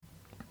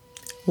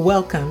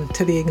Welcome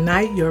to the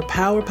Ignite Your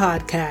Power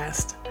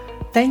podcast.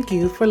 Thank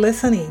you for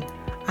listening.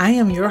 I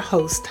am your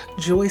host,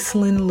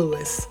 Joycelyn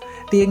Lewis.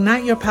 The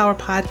Ignite Your Power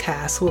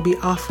podcast will be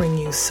offering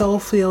you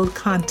soul-filled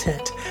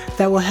content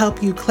that will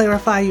help you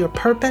clarify your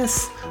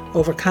purpose,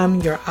 overcome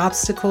your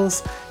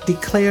obstacles,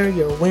 declare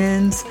your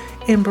wins,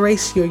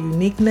 embrace your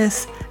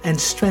uniqueness,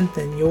 and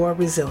strengthen your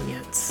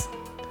resilience.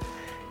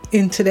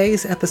 In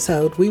today's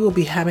episode, we will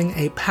be having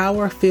a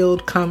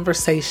power-filled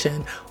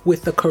conversation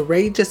with the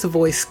courageous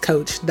voice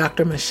coach,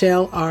 Dr.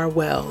 Michele R.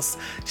 Wells.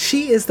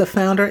 She is the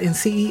founder and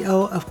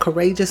CEO of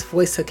Courageous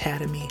Voice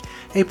Academy,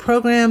 a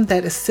program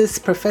that assists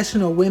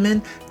professional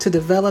women to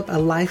develop a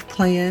life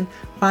plan,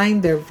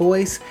 find their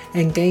voice,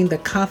 and gain the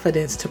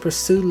confidence to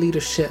pursue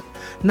leadership,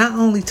 not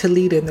only to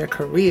lead in their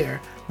career,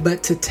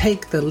 but to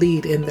take the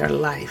lead in their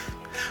life.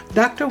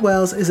 Dr.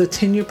 Wells is a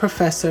tenured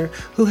professor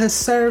who has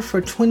served for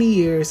 20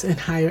 years in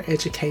higher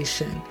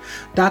education.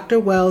 Dr.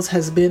 Wells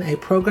has been a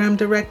program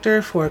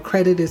director for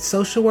accredited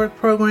social work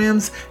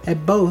programs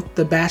at both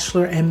the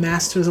bachelor and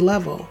master's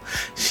level.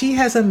 She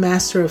has a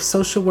Master of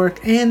Social Work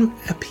and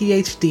a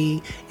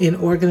PhD in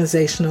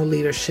organizational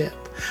leadership.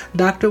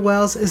 Dr.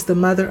 Wells is the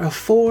mother of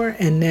 4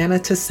 and Nana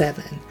to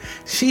 7.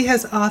 She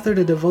has authored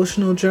a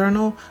devotional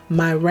journal,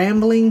 My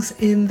Ramblings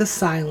in the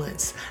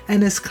Silence,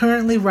 and is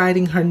currently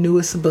writing her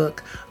newest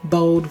book,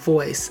 Bold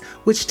Voice,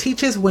 which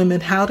teaches women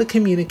how to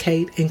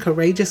communicate in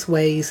courageous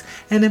ways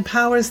and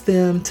empowers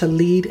them to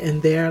lead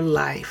in their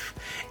life.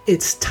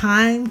 It's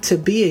time to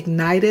be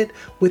ignited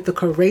with the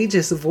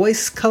courageous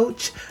voice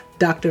coach,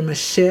 Dr.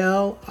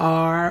 Michele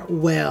R.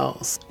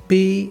 Wells.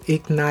 Be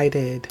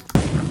ignited.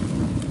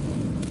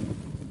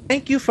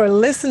 Thank you for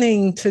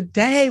listening.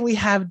 Today we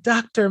have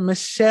Dr.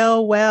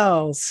 Michele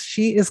Wells.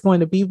 She is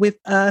going to be with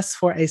us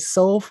for a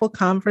soulful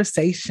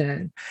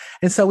conversation.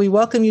 And so we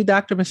welcome you,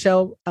 Dr.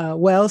 Michele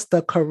Wells,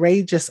 the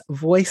courageous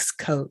voice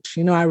coach.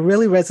 You know, I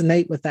really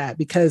resonate with that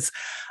because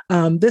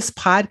this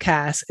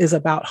podcast is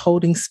about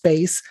holding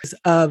space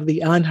of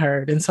the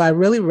unheard. And so I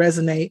really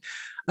resonate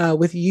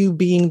with you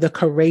being the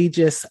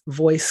courageous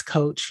voice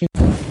coach.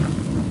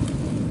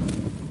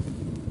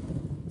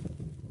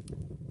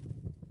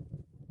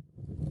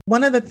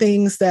 One of the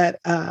things that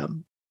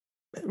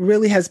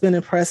really has been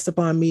impressed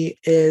upon me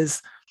is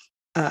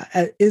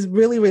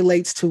really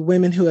relates to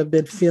women who have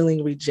been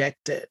feeling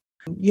rejected.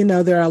 You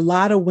know, there are a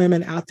lot of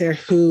women out there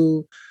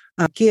who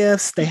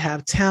gifts, they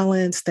have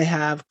talents, they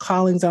have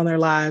callings on their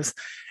lives,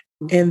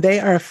 and they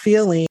are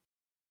feeling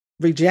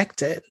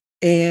rejected.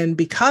 And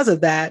because of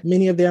that,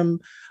 many of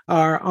them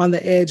are on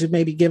the edge of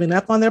maybe giving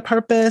up on their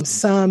purpose.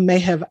 Some may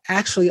have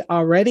actually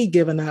already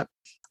given up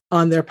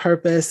on their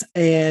purpose,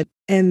 and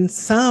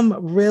some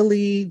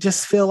really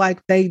just feel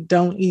like they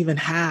don't even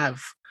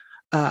have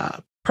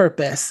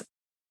purpose.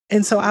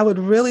 And so I would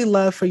really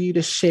love for you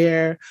to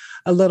share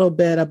a little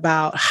bit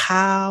about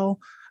how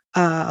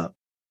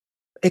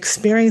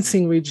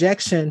experiencing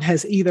rejection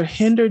has either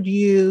hindered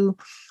you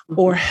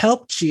or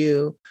helped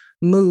you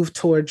move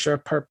towards your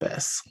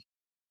purpose.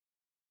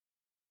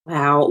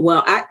 Wow.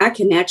 Well, I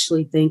can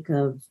actually think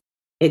of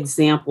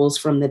examples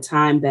from the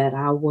time that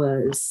I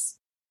was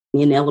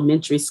in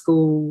elementary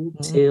school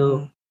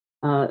till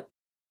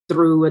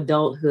through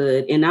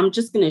adulthood. And I'm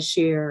just going to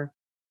share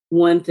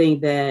one thing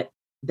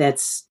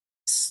that's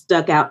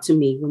stuck out to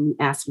me when you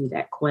asked me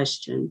that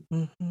question.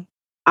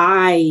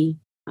 I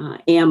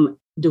am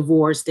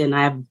divorced and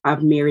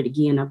I've married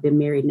again. I've been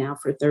married now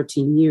for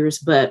 13 years.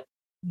 But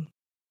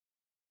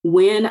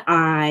when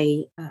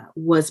I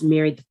was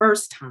married the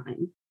first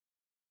time,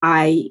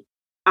 I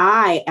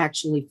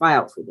actually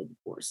filed for the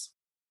divorce.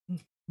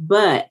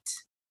 But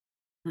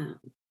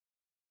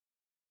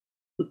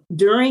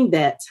during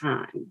that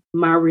time,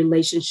 my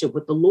relationship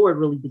with the Lord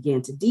really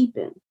began to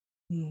deepen.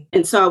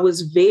 And so I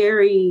was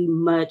very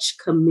much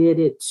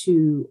committed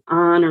to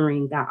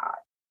honoring God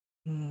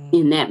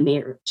in that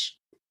marriage.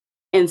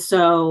 And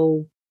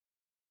so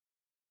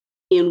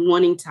in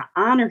wanting to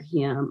honor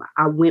him,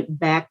 I went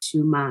back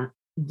to my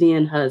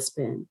then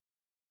husband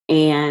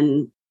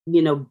and,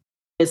 you know,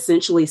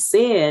 essentially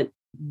said,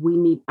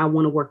 I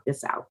want to work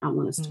this out. I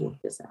want us to work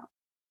this out.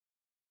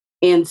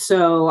 And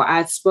so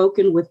I'd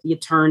spoken with the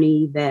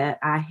attorney that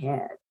I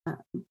had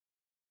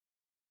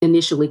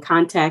initially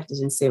contacted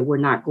and said, we're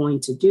not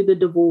going to do the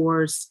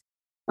divorce.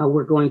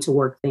 We're going to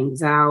work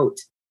things out.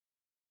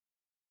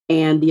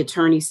 And the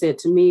attorney said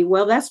to me,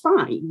 well, that's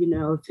fine. You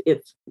know,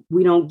 if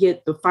we don't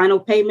get the final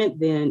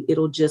payment, then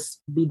it'll just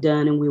be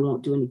done and we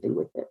won't do anything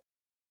with it.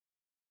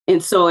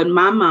 And so in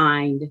my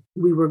mind,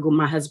 we were going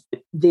to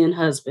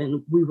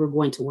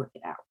work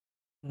it out.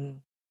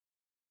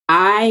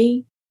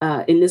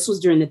 And this was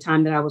during the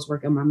time that I was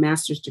working on my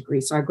master's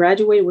degree. So I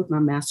graduated with my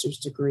master's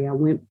degree. I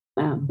went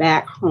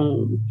back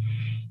home.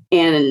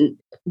 And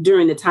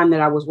during the time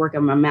that I was working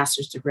on my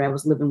master's degree, I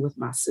was living with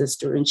my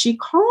sister. And she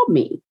called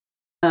me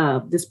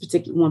this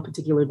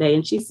particular day.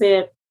 And she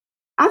said,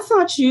 I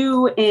thought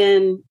you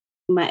and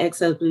my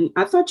ex-husband,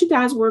 I thought you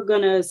guys were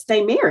going to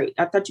stay married.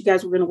 I thought you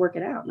guys were going to work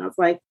it out. And I was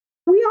like,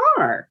 we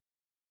are.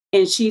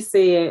 And she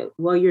said,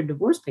 well, your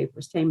divorce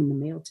papers came in the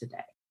mail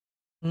today.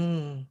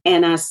 And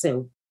I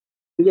said,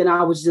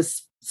 I was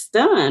just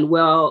stunned.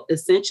 Well,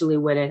 essentially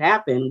what had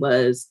happened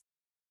was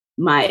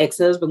my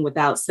ex-husband,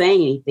 without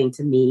saying anything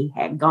to me,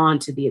 had gone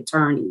to the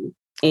attorney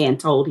and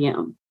told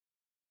him,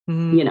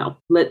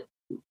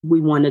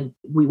 we want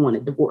a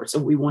divorce,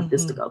 or we want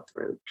this to go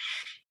through.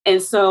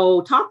 And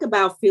so talk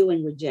about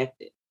feeling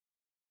rejected.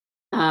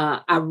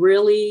 I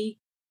really,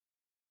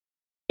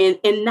 and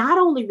not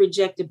only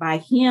rejected by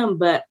him,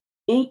 but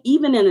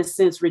even in a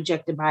sense,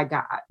 rejected by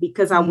God,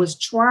 because I was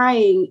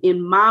trying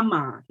in my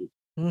mind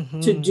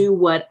to do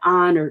what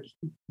honored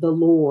the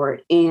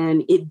Lord,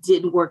 and it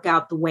didn't work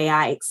out the way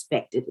I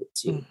expected it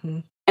to.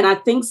 And I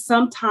think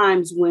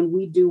sometimes when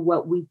we do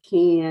what we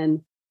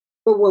can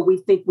or what we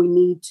think we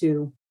need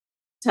to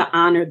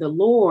honor the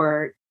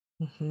Lord,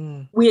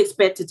 we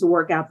expect it to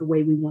work out the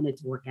way we want it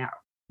to work out.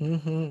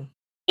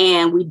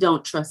 And we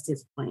don't trust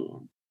his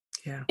plan.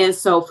 Yeah. And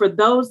so for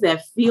those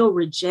that feel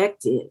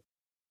rejected,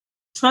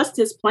 trust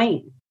his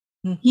plan.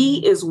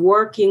 He is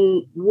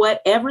working,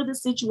 whatever the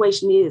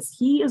situation is,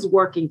 he is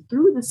working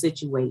through the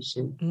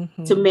situation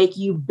to make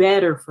you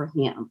better for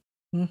him.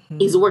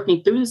 He's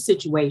working through the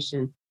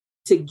situation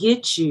to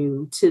get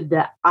you to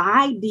the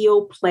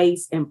ideal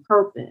place and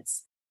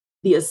purpose,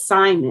 the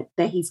assignment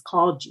that he's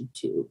called you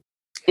to.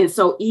 And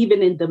so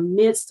even in the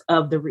midst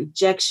of the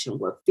rejection,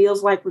 what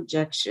feels like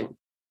rejection,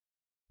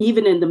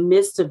 even in the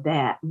midst of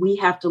that, we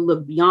have to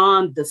look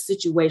beyond the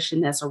situation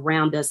that's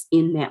around us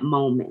in that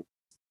moment.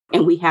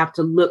 And we have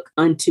to look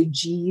unto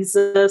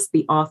Jesus,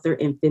 the author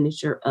and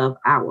finisher of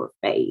our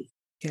faith.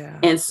 Yeah.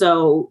 And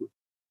so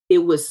it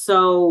was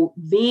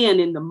then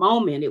in the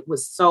moment, it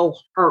was so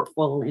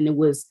hurtful. And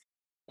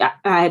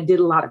I did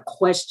a lot of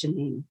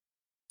questioning.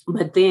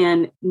 But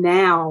then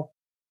now,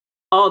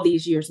 all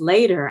these years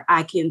later,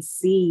 I can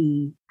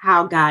see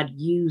how God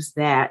used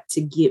that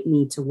to get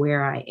me to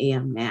where I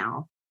am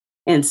now.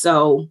 And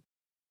so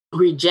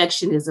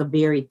rejection is a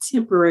very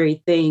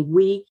temporary thing.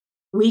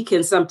 We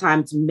can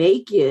sometimes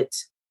make it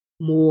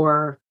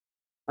more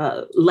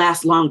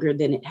last longer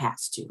than it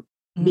has to,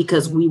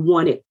 because we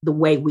want it the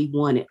way we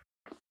want it.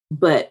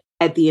 But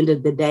at the end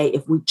of the day,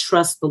 if we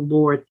trust the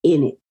Lord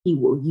in it, he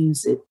will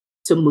use it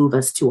to move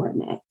us to our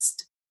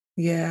next.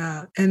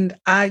 Yeah. And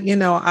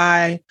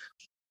I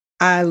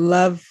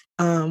love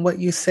what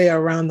you say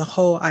around the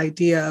whole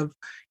idea of,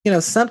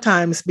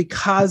 sometimes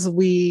because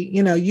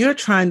you're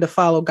trying to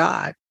follow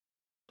God.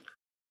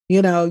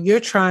 You're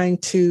trying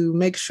to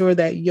make sure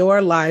that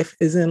your life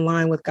is in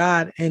line with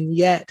God. And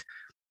yet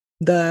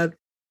the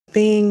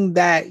thing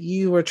that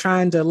you were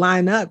trying to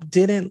line up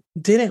didn't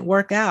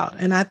work out.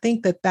 And I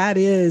think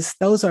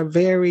those are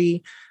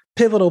very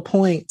pivotal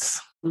points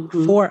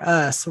for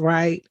us,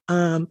 right?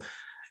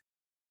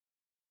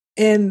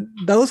 And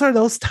those are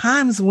those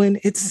times when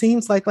it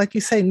seems like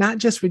you say, not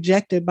just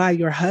rejected by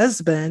your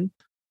husband,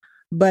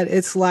 but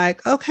it's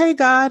like, okay,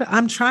 God,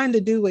 I'm trying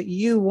to do what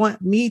you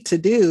want me to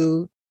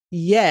do,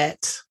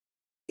 yet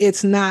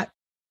it's not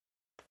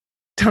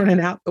turning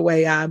out the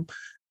way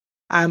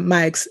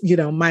my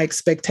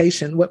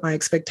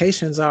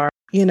expectations are.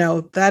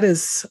 That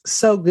is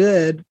so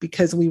good,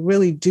 because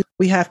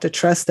we have to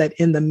trust that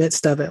in the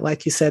midst of it,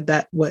 like you said,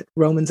 that what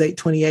Romans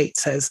 8:28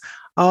 says,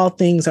 all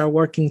things are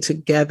working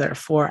together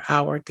for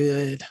our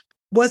good.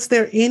 Was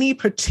there any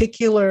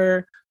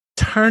particular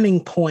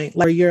turning point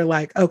where you're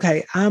like,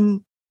 okay,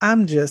 I'm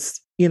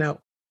just,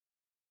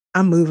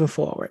 I'm moving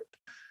forward?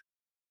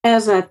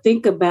 As I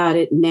think about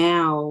it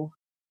now,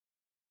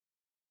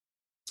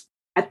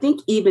 I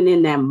think even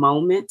in that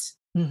moment,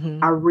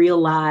 I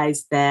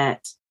realized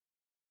that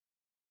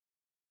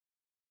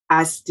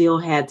I still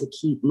had to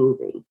keep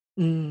moving.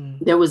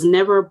 There was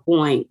never a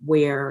point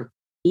where,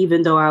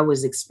 even though I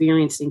was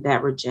experiencing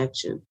that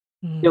rejection,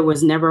 there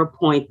was never a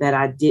point that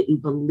I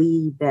didn't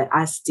believe that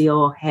I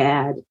still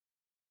had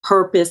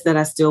purpose, that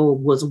I still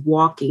was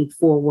walking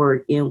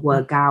forward in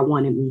what God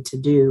wanted me to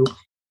do.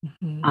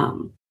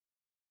 And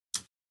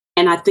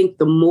I think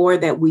the more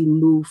that we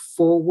move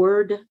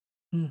forward,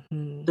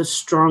 the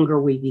stronger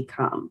we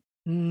become.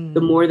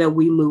 The more that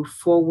we move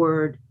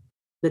forward,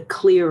 the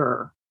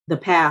clearer the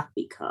path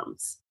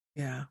becomes.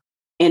 Yeah.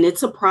 And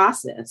it's a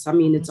process. I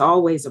mean, it's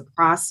always a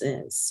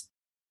process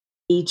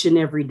each and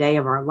every day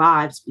of our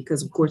lives,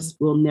 because, of course,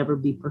 we'll never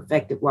be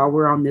perfected while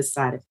we're on this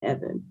side of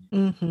heaven.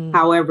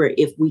 However,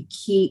 if we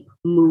keep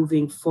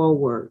moving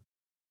forward,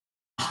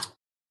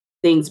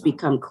 things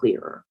become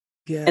clearer.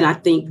 Yeah. And I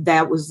think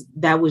that was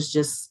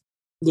just,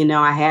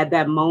 I had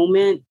that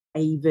moment. I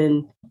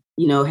even,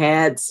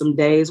 had some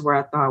days where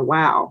I thought,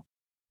 wow.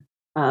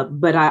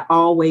 But I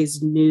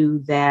always knew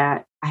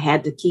that I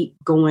had to keep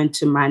going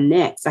to my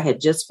next. I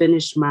had just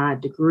finished my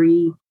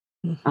degree.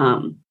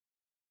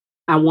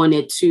 I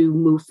wanted to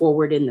move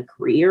forward in the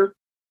career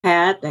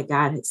path that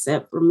God had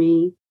set for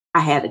me. I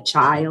had a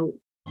child.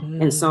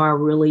 And so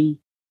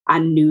I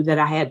knew that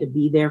I had to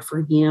be there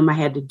for him. I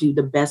had to do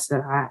the best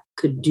that I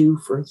could do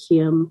for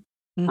him,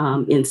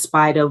 in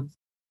spite of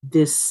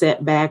this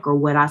setback, or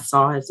what I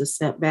saw as a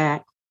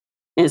setback.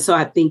 And so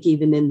I think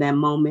even in that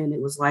moment,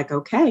 it was like,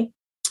 okay,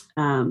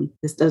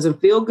 This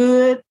doesn't feel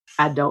good.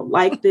 I don't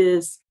like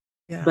this,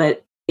 Yeah.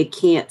 but it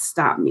can't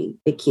stop me.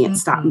 It can't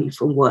stop me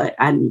from what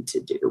I need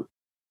to do.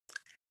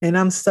 And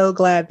I'm so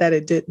glad that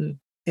it didn't.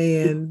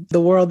 And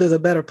the world is a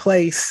better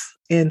place.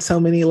 And so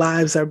many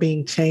lives are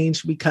being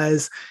changed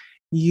because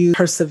you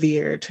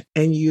persevered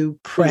and you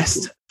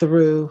pressed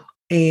through.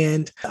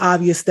 And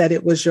obvious that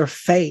it was your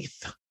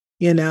faith,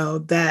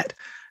 that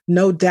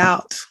no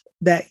doubt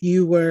that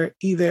you were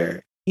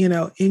either,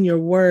 in your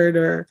word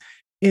or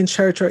in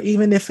church, or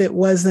even if it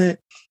wasn't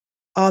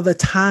all the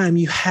time,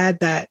 you had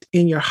that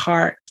in your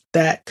heart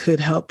that could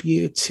help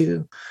you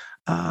to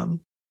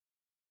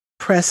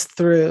press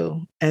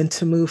through and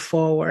to move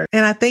forward.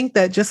 And I think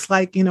that just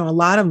like, a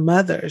lot of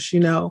mothers,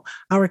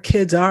 our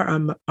kids are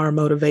our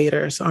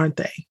motivators, aren't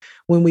they?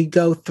 When we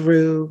go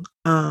through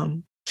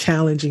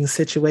challenging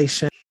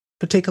situations,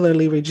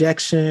 particularly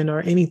rejection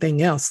or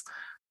anything else,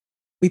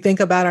 we think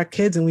about our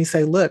kids and we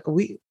say, look,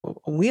 we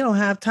don't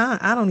have time.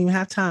 I don't even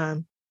have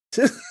time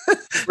to,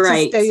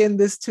 to stay in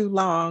this too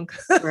long.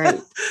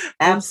 Right.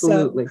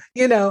 Absolutely.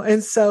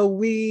 And so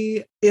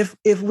we,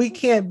 if we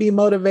can't be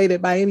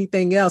motivated by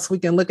anything else, we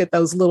can look at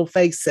those little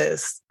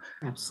faces.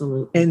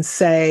 Absolutely. And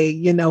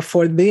say,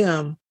 for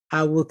them,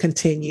 I will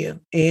continue.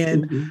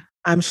 And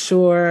I'm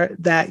sure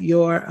that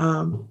your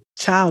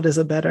child is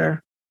a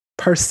better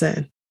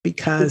person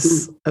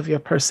because of your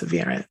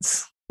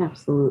perseverance.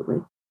 Absolutely.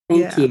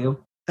 Thank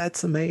you.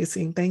 That's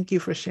amazing. Thank you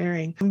for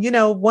sharing.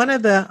 One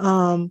of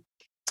the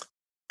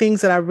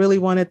things that I really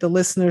wanted the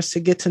listeners to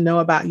get to know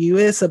about you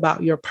is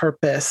about your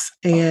purpose.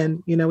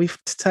 And, we've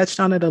touched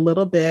on it a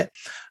little bit,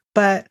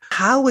 but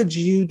how would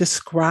you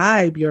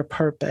describe your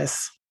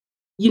purpose?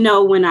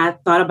 When I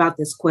thought about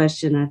this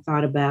question, I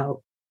thought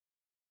about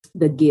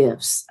the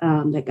gifts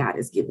that God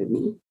has given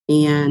me.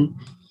 And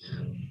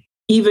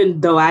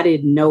even though I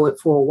didn't know it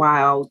for a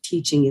while,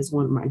 teaching is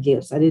one of my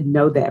gifts. I didn't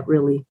know that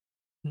really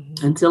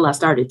until I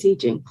started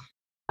teaching.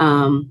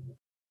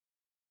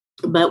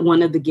 But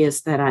one of the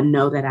gifts that I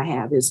know that I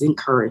have is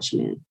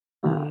encouragement.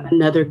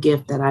 Another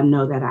gift that I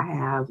know that I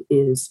have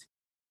is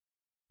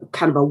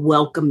kind of a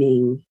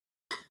welcoming,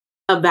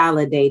 a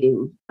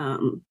validating,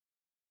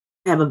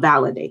 have a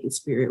validating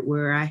spirit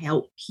where I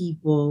help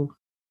people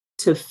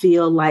to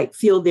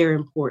feel their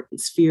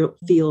importance,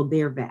 feel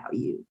their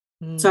value.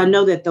 So I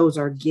know that those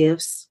are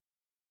gifts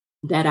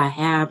that I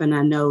have. And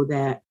I know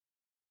that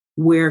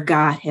where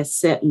God has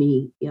set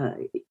me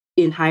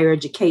in higher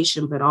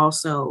education, but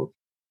also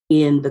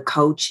in the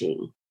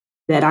coaching,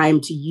 that I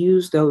am to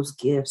use those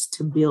gifts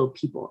to build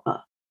people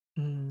up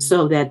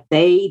so that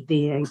they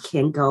then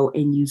can go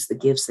and use the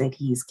gifts that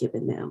He's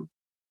given them.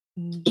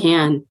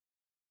 And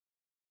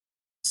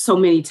so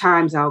many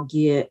times I'll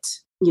get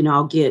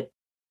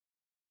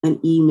an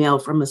email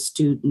from a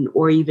student,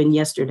 or even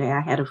yesterday, I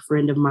had a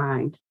friend of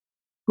mine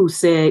who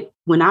said,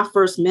 when I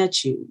first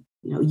met you,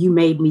 you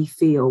made me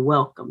feel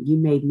welcome. You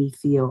made me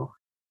feel.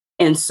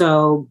 And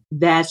so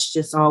that's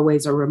just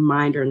always a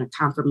reminder and a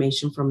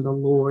confirmation from the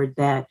Lord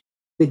that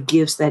the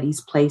gifts that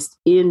He's placed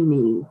in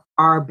me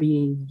are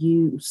being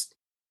used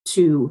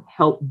to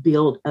help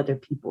build other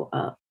people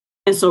up.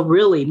 And so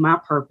really my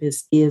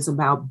purpose is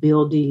about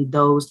building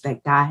those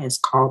that God has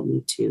called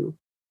me to.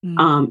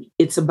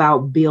 It's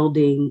about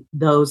building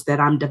those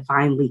that I'm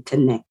divinely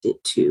connected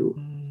to,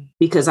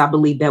 because I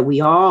believe that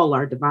we all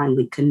are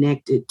divinely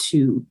connected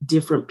to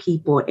different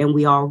people, and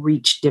we all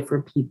reach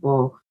different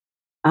people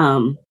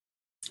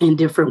in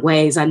different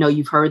ways. I know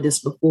you've heard this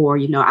before.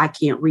 I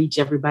can't reach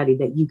everybody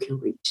that you can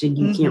reach, and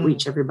you can't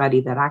reach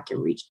everybody that I can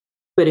reach.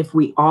 But if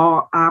we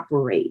all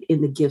operate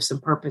in the gifts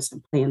and purpose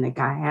and plan that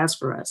God has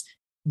for us,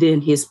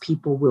 then His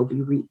people will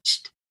be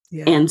reached.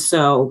 Yeah. And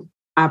so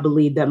I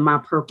believe that my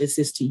purpose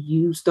is to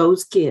use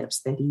those gifts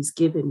that He's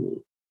given me.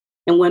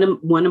 And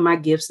one of my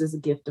gifts is a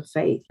gift of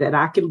faith, that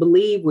I can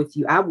believe with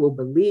you. I will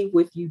believe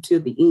with you to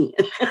the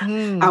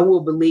end. I will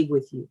believe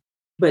with you.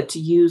 But to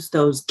use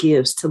those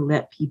gifts to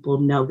let people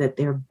know that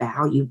they're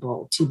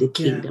valuable to the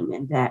kingdom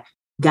and that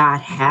God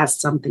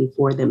has something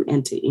for them,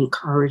 and to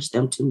encourage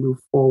them to move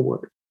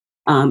forward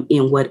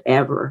in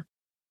whatever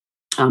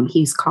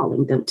He's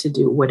calling them to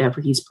do,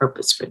 whatever He's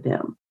purposed for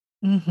them.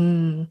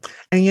 And,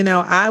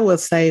 I will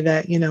say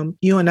that,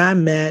 you and I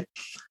met,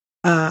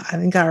 I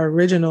think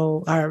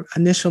our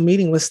initial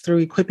meeting was through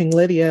Equipping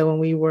Lydia when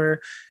we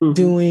were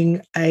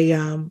doing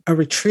a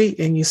retreat,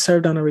 and you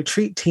served on a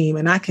retreat team.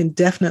 And I can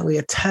definitely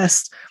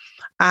attest,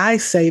 I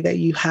say that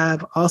you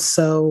have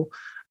also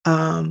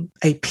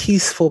a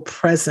peaceful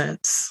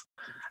presence.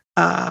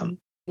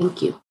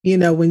 Thank you.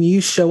 When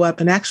you show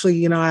up, and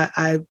actually,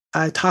 I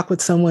talked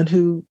with someone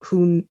who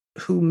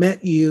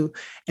met you,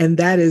 and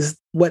that is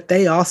what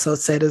they also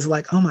said, is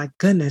like, oh my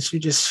goodness, she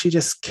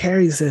just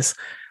carries this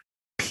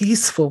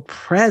peaceful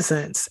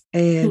presence.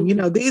 And,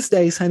 these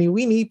days, honey,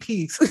 we need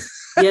peace.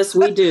 Yes,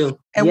 we do.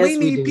 And we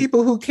need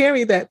people who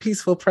carry that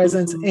peaceful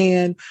presence.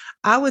 And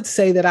I would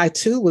say that I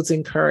too was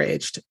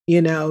encouraged,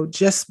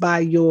 just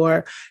by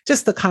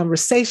the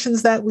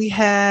conversations that we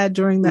had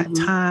during that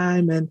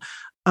time. And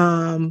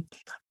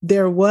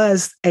there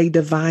was a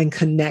divine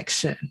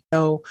connection.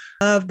 So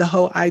I love the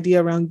whole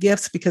idea around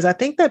gifts, because I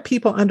think that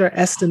people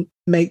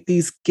underestimate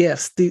these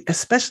gifts,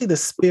 especially the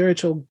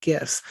spiritual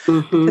gifts,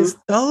 because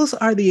those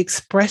are the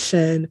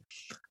expression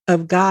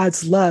of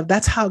God's love.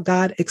 That's how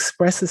God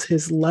expresses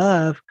his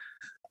love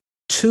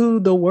to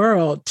the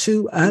world,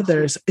 to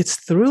others. It's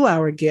through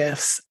our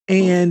gifts.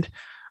 And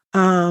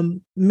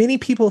many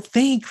people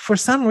think, for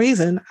some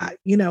reason,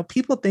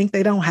 people think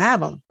they don't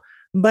have them.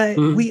 But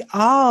we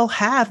all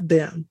have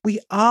them. We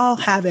all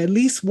have at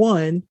least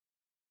one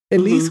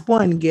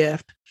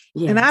gift.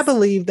 Yes. And I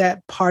believe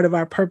that part of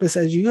our purpose,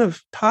 as you have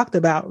talked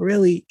about,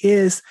 really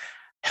is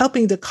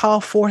helping to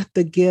call forth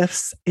the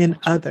gifts in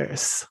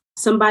others.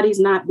 Somebody's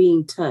not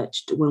being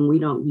touched when we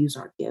don't use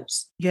our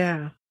gifts.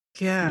 Yeah.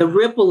 Yeah. The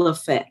ripple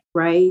effect,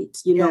 right?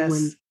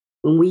 When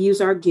we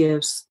use our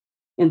gifts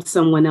and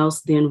someone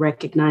else then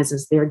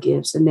recognizes their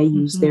gifts and they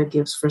use their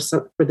gifts for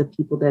the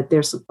people that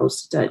they're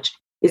supposed to touch.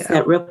 It's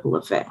that ripple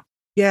effect.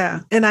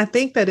 Yeah. And I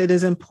think that it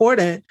is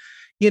important,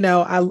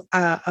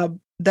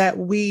 that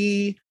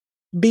we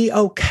be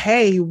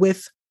okay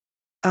with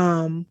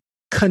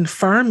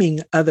confirming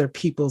other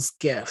people's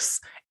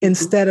gifts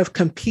instead of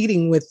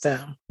competing with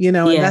them, and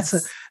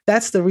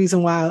that's the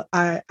reason why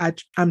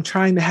I'm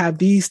trying to have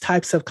these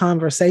types of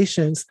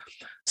conversations,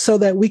 so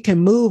that we can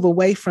move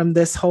away from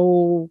this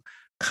whole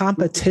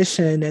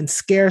competition and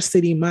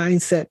scarcity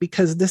mindset,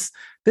 because this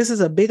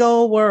is a big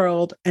old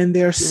world and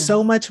there's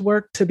so much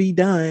work to be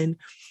done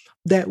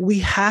that we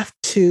have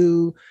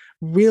to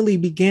really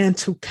begin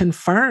to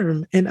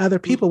confirm in other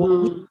people.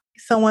 When we see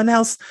someone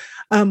else,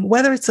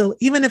 whether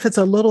even if it's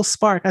a little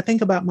spark. I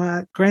think about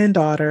my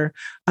granddaughter.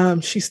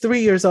 She's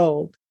 3 years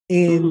old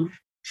and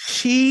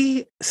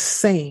she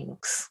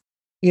sings.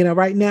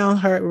 Right now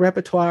her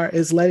repertoire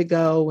is Let It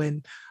Go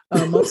and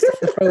most of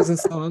the Frozen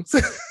songs.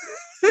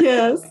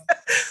 Yes.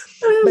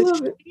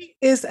 But she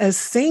is a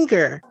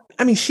singer.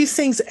 I mean, she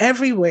sings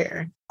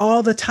everywhere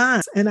all the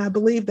time. And I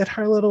believe that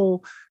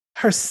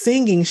her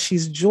singing,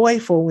 she's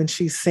joyful when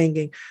she's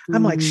singing.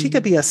 I'm like, she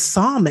could be a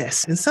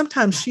psalmist. And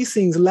sometimes she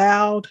sings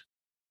loud,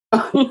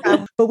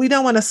 but we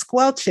don't want to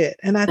squelch it.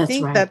 And I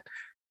think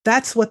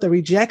that's what the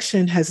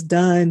rejection has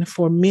done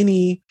for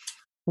many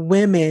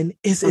women,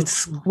 is it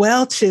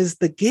squelches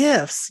the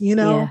gifts,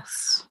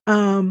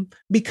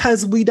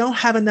 because we don't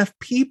have enough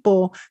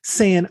people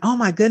saying, oh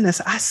my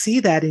goodness, I see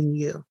that in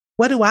you.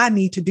 What do I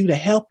need to do to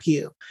help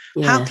you?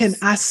 Yes. How can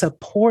I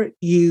support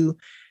you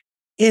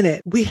in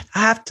it? We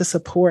have to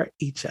support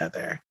each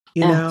other,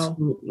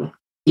 Absolutely.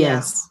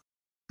 Yes.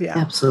 Yeah.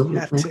 Absolutely. We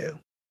have to.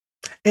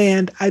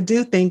 And I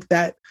do think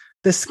that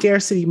the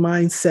scarcity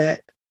mindset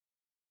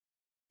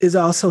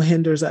also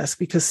hinders us,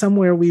 because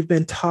somewhere we've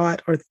been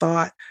taught or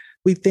thought,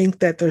 we think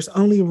that there's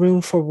only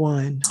room for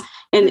one.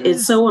 And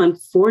it's so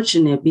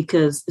unfortunate,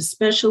 because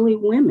especially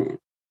women,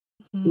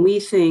 we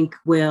think,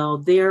 well,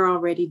 they're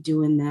already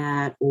doing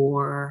that,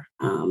 or,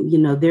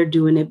 they're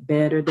doing it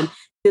better than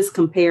this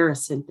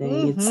comparison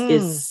thing.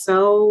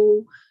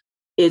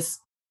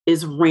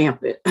 It's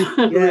rampant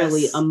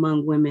really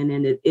among women,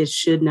 and it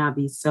should not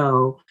be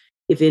so.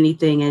 If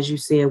anything, as you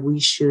said, we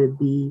should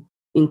be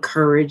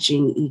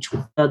encouraging each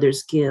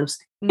other's gifts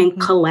and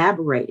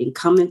collaborating,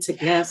 coming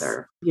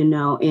together,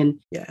 and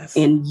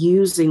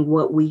using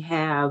what we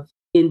have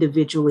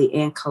individually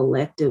and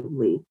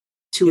collectively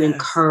to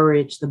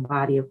encourage the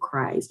body of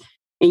Christ.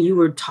 And you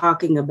were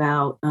talking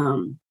about,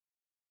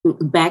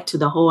 back to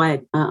the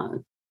whole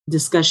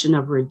discussion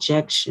of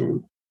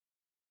rejection.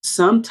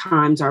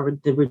 Sometimes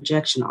the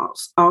rejection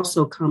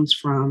also comes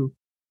from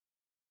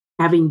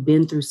having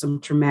been through some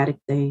traumatic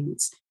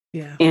things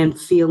and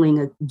feeling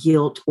a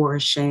guilt or a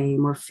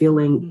shame, or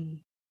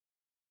feeling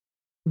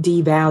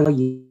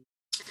devalued.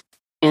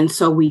 And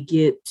so we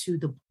get to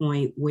the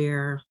point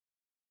where,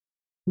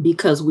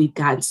 because we've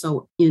gotten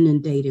so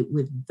inundated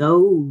with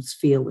those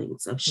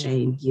feelings of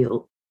shame,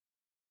 guilt,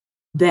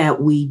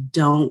 that we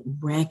don't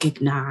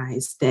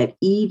recognize that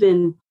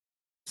even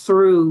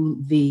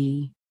through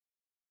the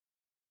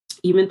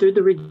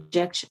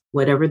rejection,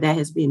 whatever that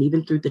has been,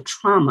 even through the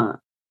trauma,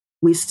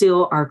 we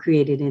still are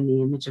created in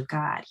the image of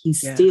God. He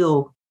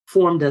still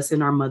formed us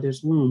in our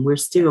mother's womb. We're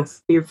still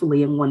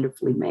fearfully and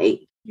wonderfully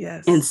made.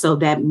 Yes. And so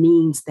that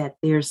means that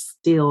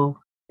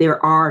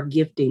there are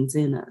giftings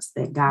in us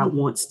that God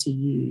wants to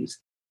use.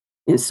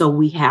 And so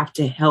we have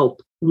to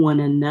help one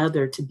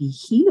another to be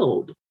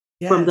healed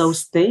from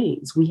those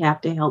things. We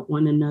have to help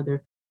one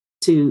another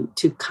to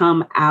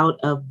come out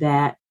of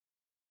that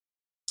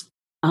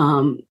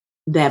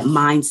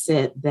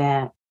mindset,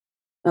 that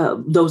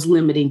those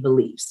limiting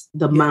beliefs,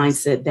 the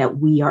mindset that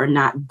we are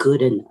not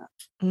good enough,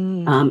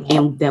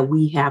 and that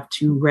we have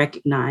to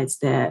recognize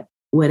that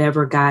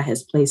whatever God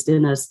has placed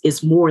in us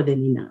is more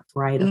than enough,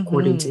 right?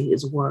 According to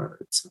His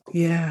words.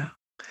 Yeah.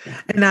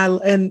 And I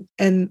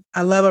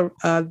love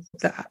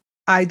the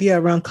idea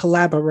around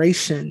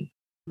collaboration,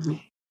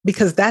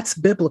 because that's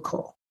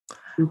biblical.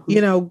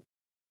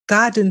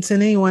 God didn't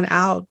send anyone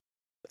out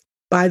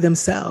by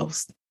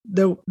themselves.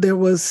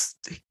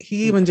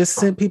 He even just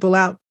sent people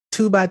out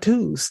two by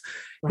twos,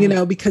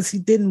 Right. because he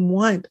didn't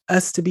want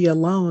us to be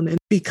alone. And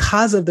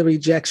because of the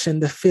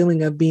rejection, the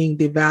feeling of being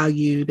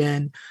devalued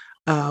and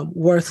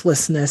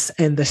worthlessness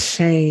and the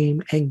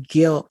shame and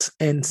guilt,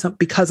 and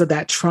because of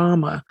that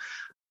trauma,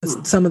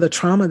 some of the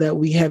trauma that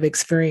we have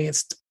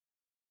experienced,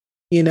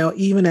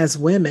 even as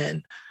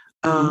women,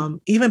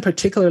 even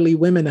particularly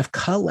women of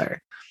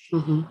color,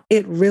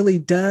 it really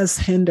does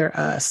hinder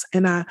us.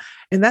 And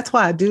that's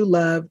why I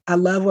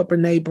love what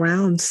Brene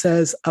Brown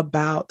says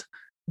about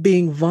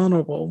being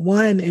vulnerable.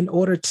 One, in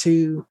order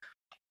to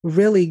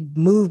really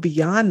move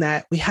beyond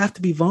that, we have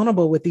to be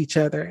vulnerable with each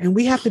other, and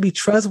we have to be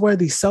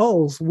trustworthy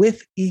souls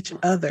with each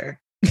other.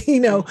 We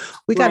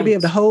got to be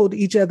able to hold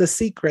each other's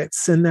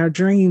secrets and our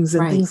dreams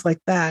and things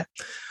like that.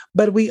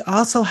 But we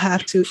also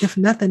have to, if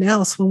nothing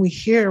else, when we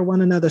hear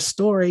one another's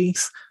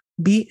stories,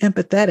 be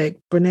empathetic.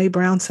 Brene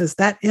Brown says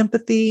that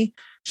empathy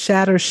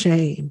shatters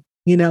shame.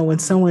 When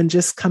someone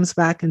just comes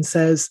back and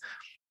says,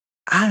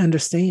 I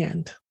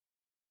understand.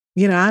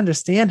 I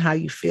understand how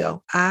you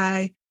feel.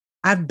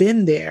 I've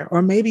been there,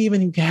 or maybe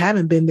even if you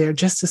haven't been there,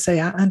 just to say,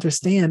 I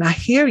understand. I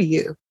hear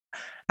you.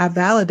 I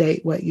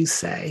validate what you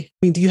say.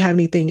 I mean, do you have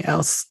anything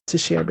else to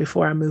share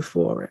before I move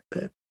forward?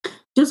 But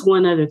just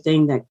one other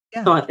thing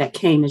thought that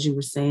came as you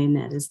were saying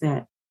that is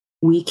that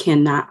we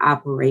cannot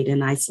operate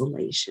in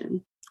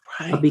isolation.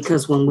 Right.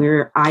 Because when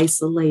we're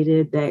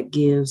isolated, that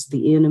gives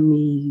the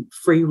enemy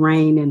free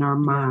reign in our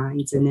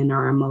minds and in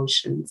our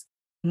emotions.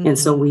 And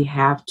so we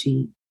have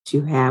to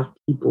have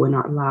people in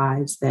our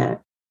lives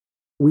that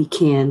we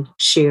can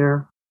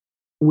share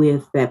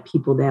with, that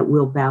people that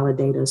will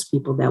validate us,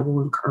 people that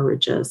will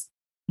encourage us.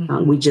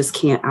 We just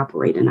can't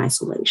operate in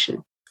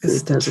isolation.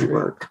 It doesn't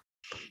work.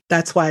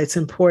 That's why it's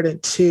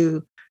important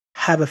to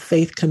have a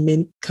faith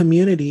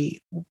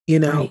community,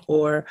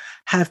 or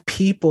have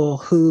people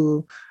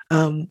who,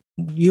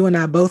 you and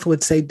I both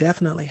would say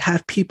definitely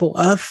have people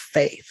of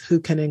faith who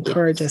can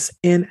encourage us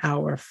in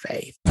our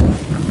faith.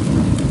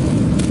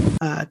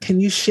 Can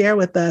you share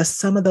with us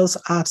some of those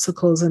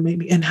obstacles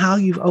and how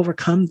you've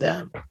overcome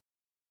them?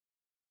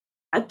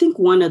 I think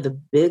one of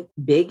the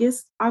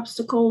biggest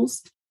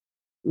obstacles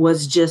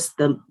was just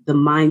the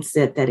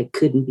mindset that it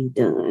couldn't be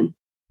done.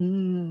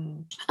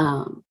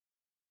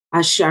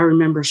 I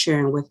remember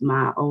sharing with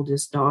my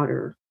oldest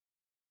daughter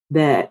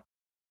that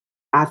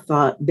I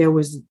thought there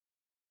was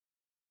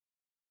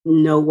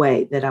no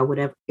way that I would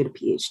ever get a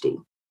PhD.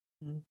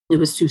 It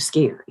was too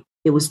scary.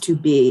 It was too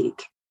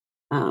big.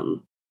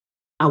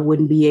 I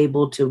wouldn't be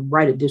able to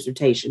write a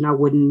dissertation. I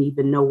wouldn't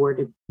even know where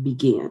to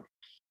begin.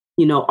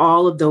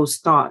 All of those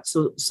thoughts.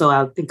 So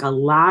I think a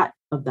lot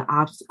of the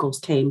obstacles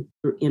came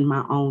through in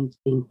my own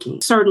thinking.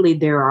 Certainly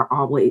there are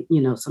always,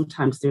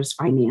 sometimes there's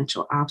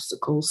financial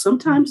obstacles.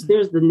 Sometimes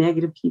there's the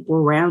negative people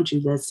around you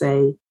that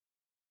say,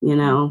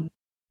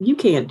 you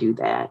can't do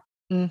that.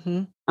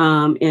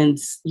 And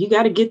you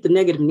got to get the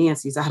negative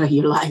Nancy's out of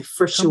your life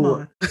for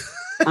sure.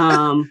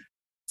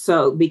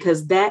 So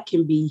because that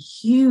can be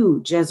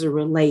huge as it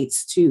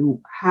relates to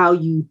how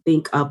you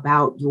think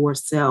about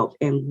yourself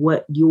and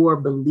what your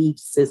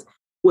beliefs is,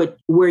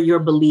 where your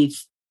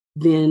belief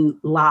then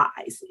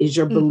lies. Is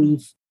your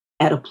belief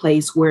at a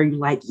place where you're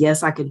like,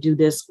 yes, I can do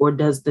this? Or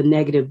does the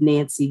negative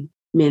Nancy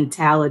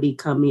mentality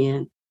come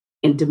in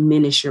and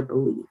diminish your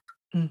belief?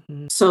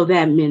 So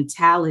that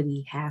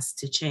mentality has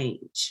to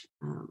change.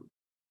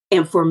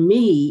 And for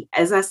me,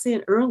 as I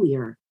said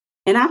earlier,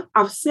 and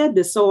I've said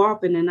this so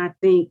often, and I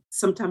think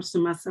sometimes to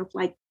myself,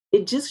 like,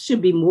 it just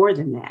should be more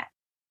than that.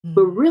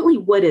 But really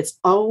what it's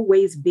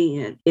always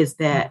been is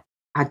that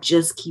I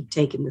just keep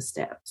taking the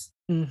steps.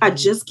 I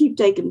just keep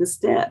taking the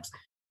steps.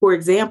 For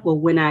example,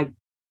 when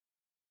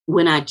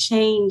I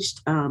changed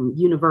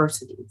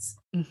universities,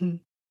 and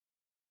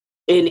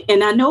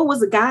I know it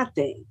was a God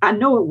thing. I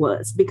know it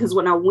was, because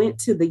when I went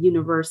to the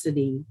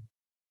university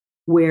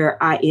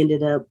where I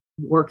ended up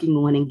working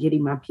on and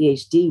getting my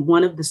PhD,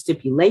 one of the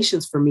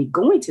stipulations for me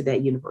going to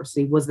that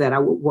university was that I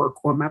would work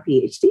on my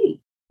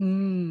PhD.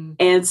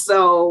 And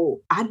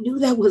so I knew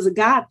that was a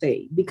God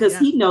thing, because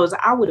he knows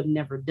I would have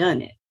never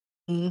done it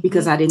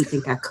because I didn't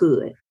think I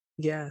could.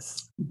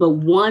 Yes. But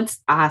once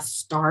I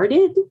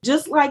started,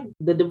 just like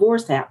the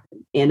divorce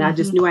happened, and I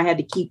just knew I had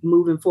to keep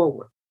moving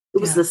forward.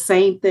 It was the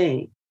same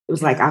thing. It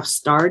was like, I've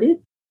started,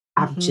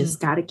 I've just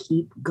got to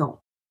keep going.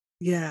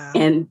 Yeah.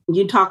 And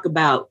you talk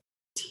about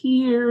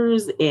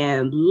tears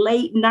and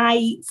late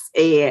nights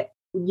and,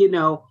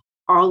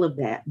 all of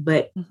that.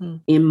 But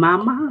in my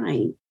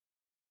mind,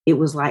 it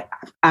was like,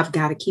 I've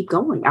got to keep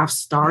going. I've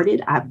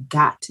started, I've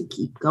got to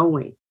keep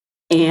going.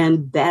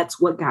 And that's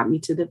what got me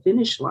to the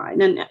finish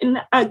line.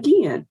 And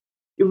again,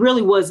 it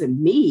really wasn't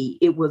me.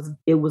 It was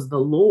the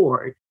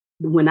Lord.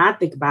 When I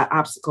think about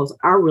obstacles,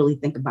 I really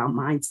think about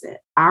mindset.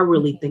 I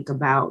really think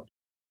about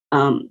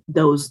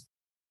those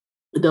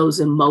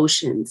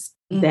emotions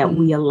that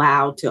we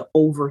allow to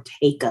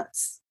overtake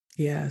us.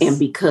 Yes. And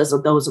because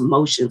of those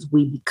emotions,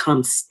 we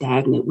become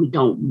stagnant. We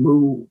don't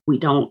move. We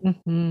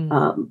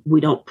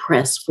don't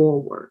press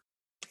forward.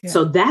 Yeah.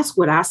 So that's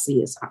what I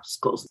see as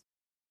obstacles.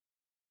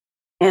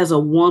 As a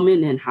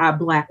woman and high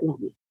Black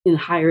woman, in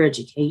higher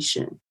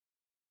education,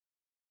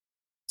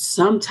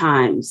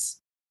 sometimes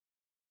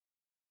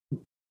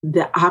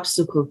the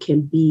obstacle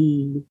can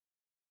be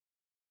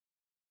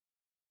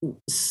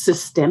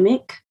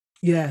systemic.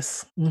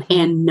 Yes. Mm-hmm.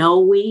 And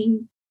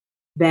knowing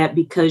that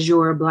because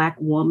you're a Black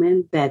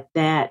woman,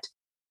 that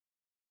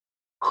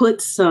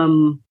puts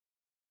some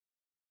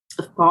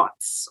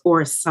thoughts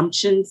or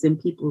assumptions in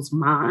people's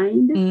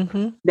mind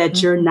Mm-hmm. that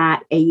Mm-hmm. you're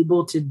not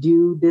able to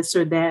do this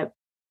or that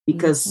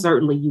because Mm-hmm.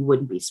 certainly you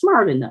wouldn't be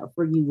smart enough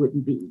or you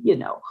wouldn't be,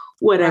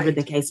 whatever Right.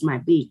 the case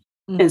might be.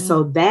 Mm-hmm. And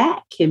so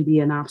that can be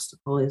an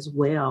obstacle as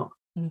well.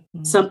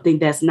 Mm-hmm. Something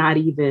that's not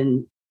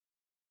even,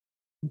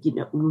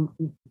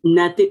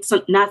 not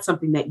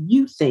something that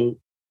you think,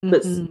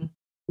 but Mm-hmm.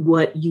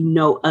 what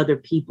other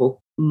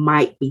people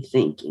might be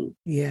thinking.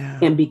 Yeah.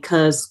 And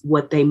because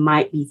what they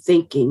might be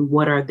thinking,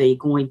 what are they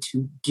going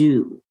to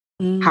do?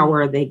 How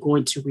are they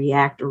going to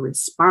react or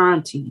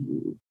respond to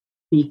you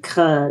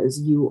because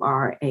you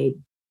are a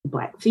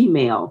Black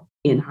female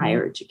in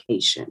higher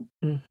education?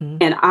 Mm-hmm.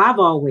 And I've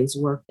always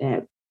worked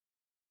at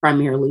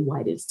primarily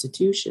white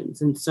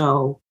institutions. And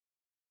so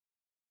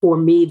for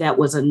me, that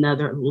was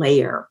another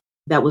layer.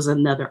 That was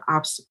another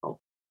obstacle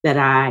that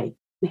I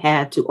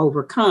had to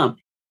overcome.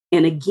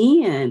 And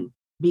again,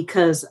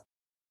 because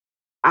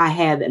I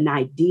had an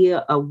idea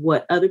of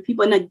what other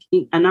people, and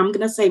I'm going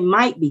to say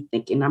might be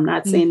thinking. I'm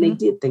not saying they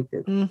did think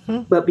this,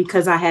 but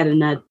because I had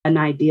an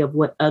idea of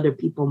what other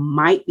people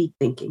might be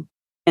thinking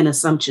and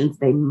assumptions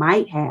they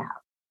might have,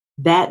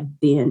 that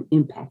then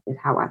impacted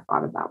how I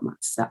thought about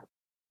myself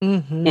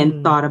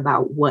and thought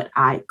about what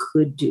I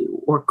could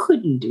do or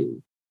couldn't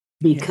do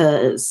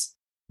because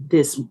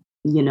this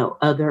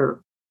other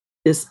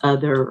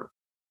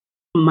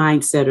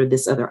mindset or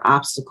this other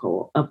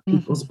obstacle of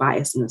people's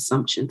bias and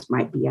assumptions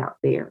might be out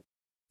there.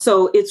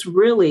 So it's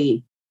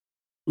really,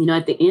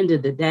 at the end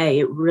of the day,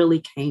 it really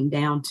came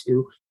down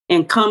to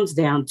and comes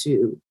down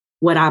to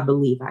what I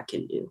believe I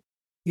can do.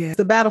 Yeah,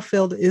 the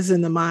battlefield is in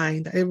the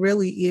mind. It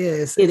really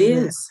is. It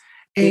is.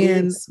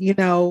 And,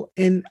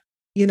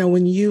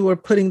 when you were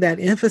putting that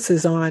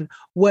emphasis on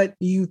what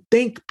you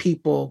think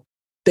people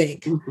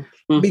think,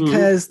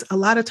 because a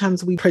lot of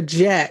times we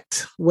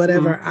project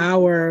whatever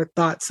our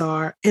thoughts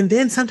are, and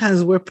then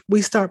sometimes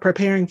we start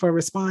preparing for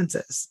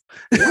responses.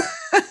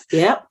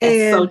 Yep.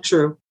 That's so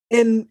true.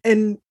 And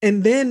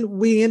then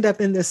we end up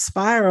in this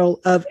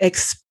spiral of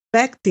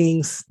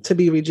expecting to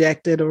be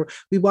rejected, or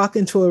we walk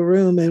into a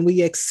room and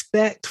we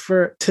expect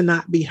to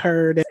not be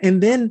heard.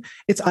 And then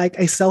it's like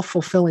a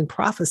self-fulfilling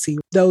prophecy.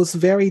 Those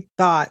very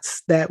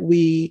thoughts that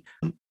we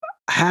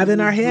have in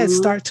our heads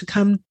start to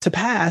come to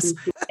pass.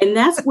 And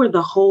that's where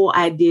the whole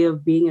idea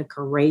of being a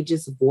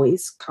courageous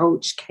voice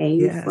coach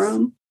came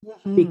from,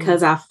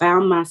 because I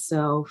found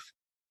myself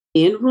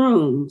in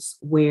rooms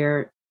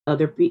where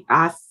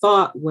I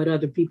thought what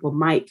other people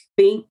might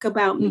think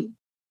about me,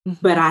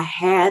 but I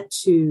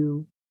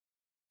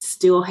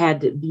still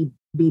had to be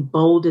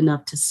bold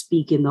enough to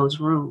speak in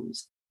those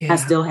rooms. I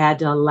still had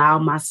to allow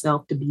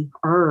myself to be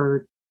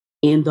heard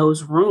in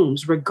those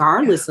rooms,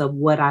 regardless of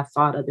what I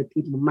thought other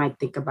people might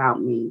think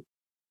about me.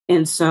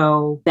 And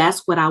so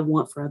that's what I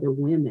want for other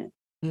women.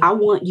 I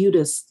want you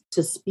to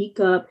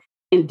speak up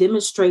and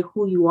demonstrate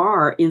who you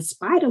are in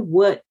spite of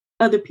what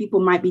other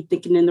people might be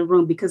thinking in the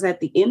room, because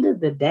at the end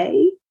of the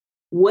day,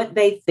 what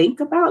they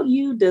think about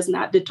you does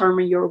not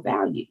determine your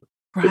value.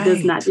 Right. It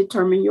does not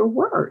determine your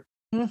worth.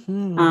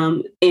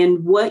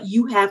 And what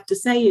you have to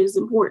say is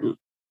important.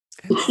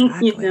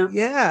 Exactly.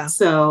 Yeah.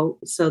 So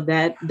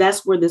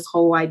that's where this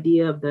whole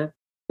idea of the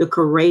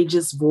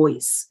courageous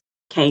voice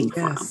came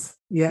from.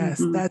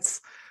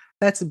 Yes.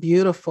 That's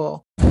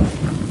beautiful.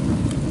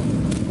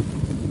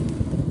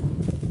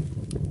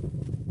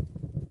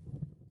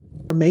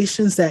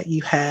 Affirmations that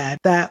you had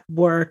that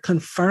were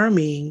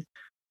confirming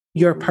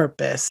your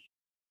purpose.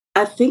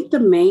 I think the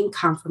main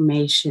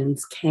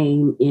confirmations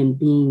came in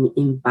being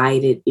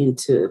invited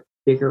into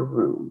bigger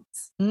rooms.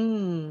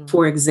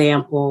 For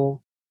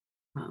example,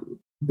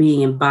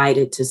 being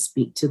invited to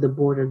speak to the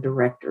board of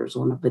directors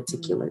on a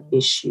particular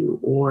issue,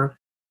 or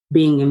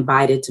being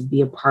invited to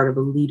be a part of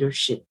a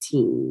leadership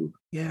team.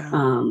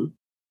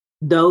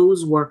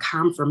 Those were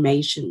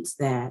confirmations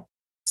that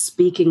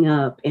speaking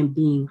up and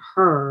being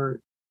heard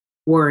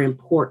were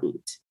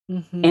important.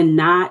 And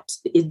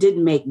it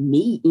didn't make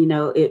me,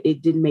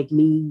 it didn't make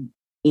me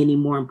any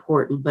more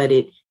important, but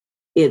it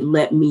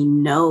let me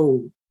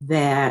know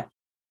that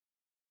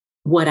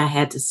what I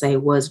had to say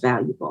was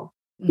valuable,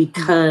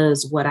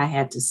 because what I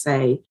had to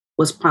say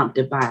was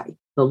prompted by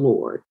the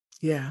Lord.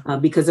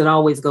 Because it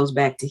always goes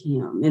back to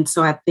Him. And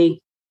so I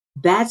think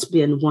that's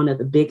been one of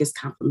the biggest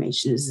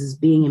confirmations, is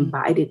being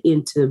invited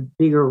into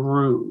bigger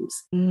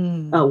rooms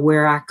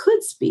where I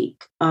could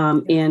speak.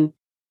 And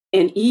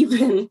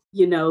even,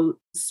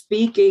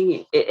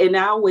 speaking, and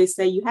I always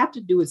say you have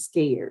to do it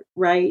scared,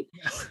 right?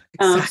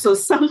 So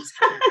sometimes,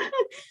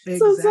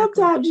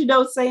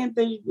 saying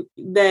things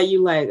that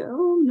you like,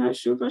 oh, I'm not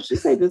sure if I should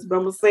say this, but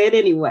I'm gonna say it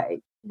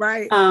anyway.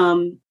 Right.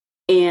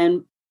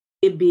 And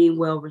it being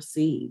well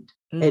received.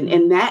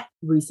 And that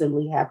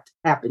recently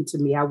happened to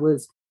me. I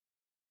was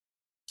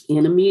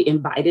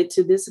invited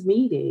to this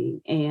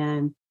meeting.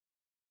 And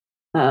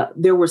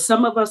there were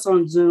some of us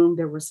on Zoom.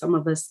 There were some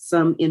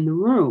in the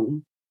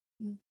room.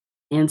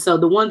 And so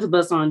the ones of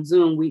us on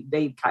Zoom,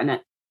 they kind of,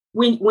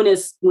 when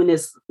it's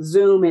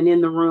Zoom and in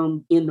the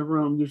room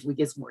usually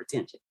gets more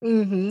attention.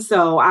 Mm-hmm.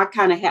 So I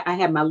kind of I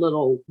had my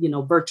little,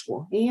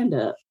 virtual hand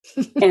up,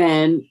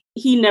 and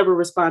he never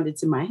responded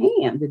to my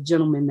hand, the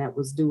gentleman that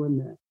was doing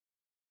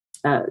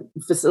the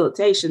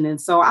facilitation.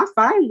 And so I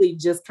finally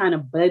just kind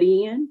of butt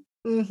in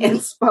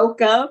and spoke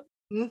up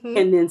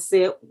and then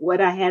said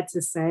what I had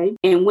to say.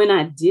 And when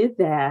I did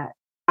that,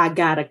 I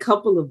got a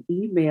couple of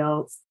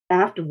emails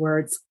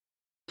afterwards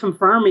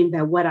confirming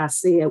that what I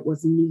said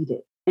was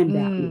needed and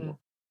valuable.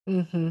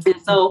 And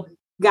so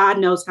God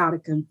knows how to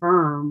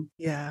confirm.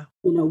 Yeah.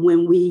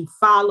 When we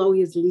follow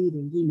his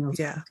leading, he knows.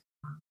 Yeah.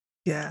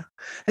 Yeah.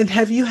 And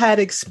have you had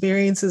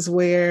experiences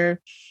where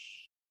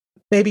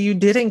maybe you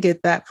didn't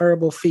get that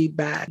verbal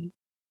feedback,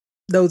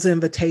 those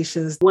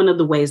invitations? One of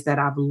the ways that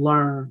I've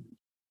learned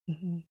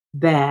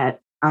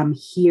that I'm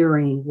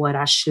hearing what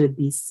I should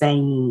be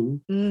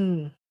saying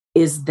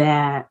is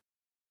that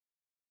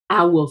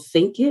I will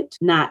think it,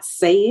 not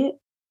say it,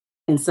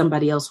 and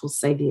somebody else will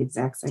say the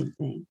exact same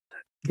thing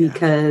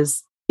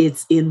because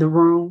it's in the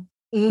room.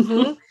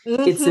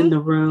 It's in the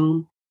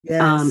room.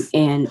 Yes.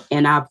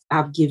 And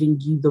I've given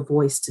you the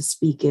voice to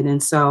speak it.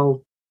 And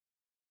so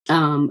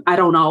I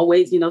don't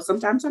always,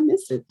 sometimes I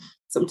miss it.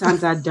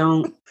 Sometimes I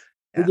don't,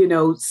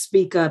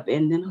 speak up,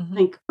 and then I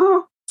think,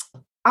 oh,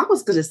 I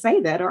was going to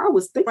say that, or I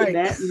was thinking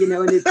that,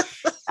 and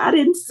I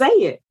didn't say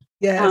it.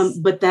 Yes.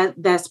 But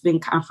that's been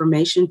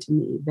confirmation to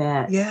me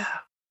that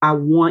I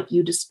want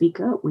you to speak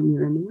up when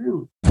you're in the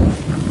room.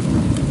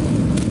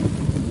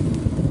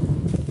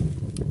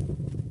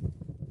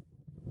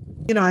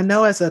 I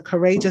know as a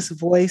courageous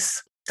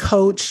voice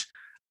coach,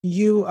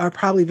 you are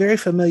probably very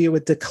familiar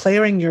with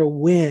declaring your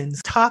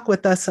wins. Talk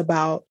with us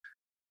about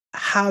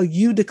how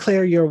you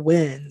declare your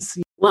wins.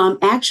 Well, I'm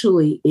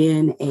actually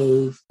in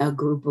a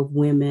group of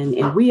women,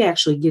 and we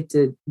actually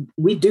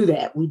we do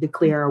that. We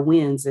declare our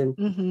wins.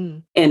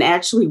 And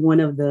actually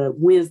one of the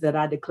wins that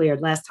I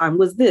declared last time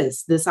was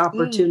this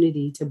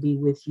opportunity to be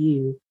with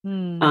you,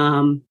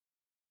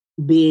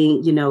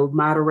 being,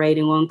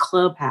 moderating on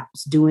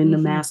Clubhouse, doing the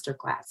master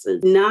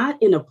classes,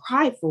 not in a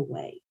prideful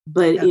way,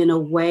 but in a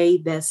way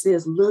that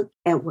says, look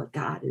at what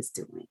God is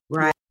doing,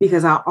 right?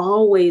 Because I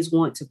always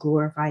want to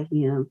glorify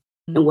him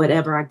in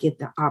whatever I get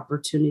the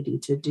opportunity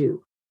to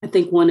do. I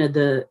think one of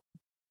the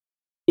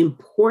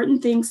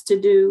important things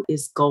to do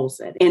is goal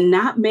setting, and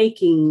not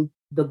making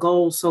the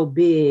goal so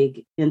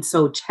big and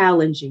so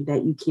challenging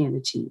that you can't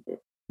achieve it,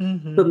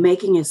 but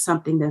making it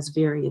something that's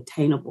very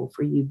attainable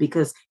for you.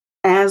 Because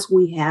as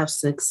we have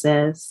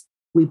success,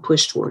 we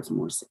push towards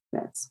more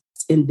success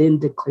and then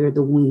declare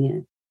the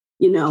win,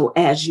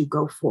 as you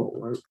go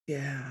forward.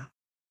 Yeah.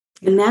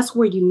 And that's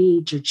where you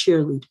need your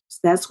cheerleaders.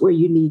 That's where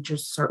you need your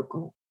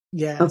circle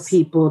of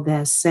people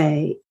that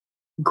say,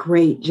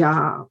 great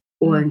job,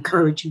 or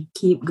encourage you,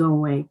 keep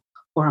going,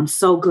 or I'm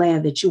so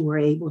glad that you were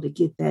able to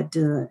get that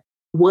done.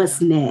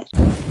 What's next?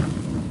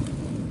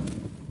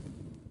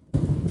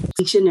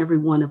 Each and every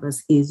one of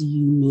us is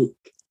unique.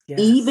 Yes.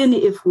 Even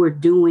if we're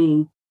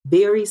doing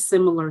very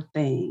similar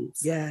things.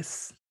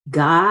 Yes.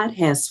 God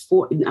has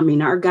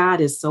our God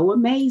is so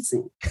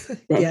amazing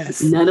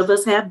that none of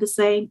us have the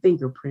same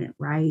fingerprint,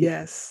 right?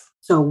 Yes.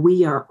 So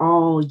we are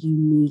all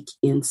unique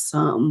in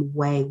some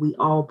way. We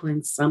all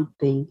bring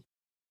something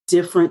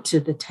different to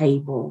the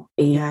table,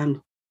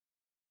 and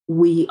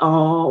we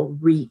all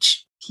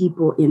reach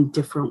people in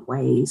different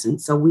ways. And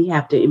so we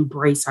have to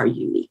embrace our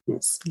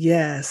uniqueness.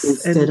 Yes.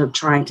 Instead of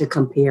trying to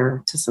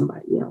compare to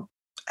somebody else.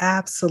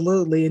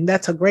 Absolutely. And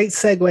that's a great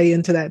segue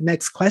into that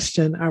next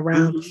question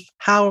around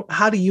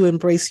how do you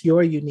embrace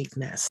your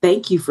uniqueness?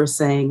 Thank you for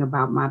saying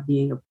about my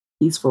being a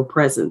peaceful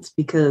presence,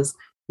 because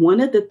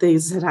one of the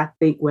things that I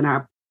think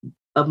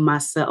of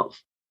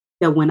myself,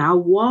 that when I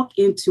walk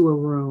into a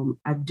room,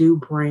 I do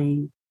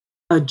bring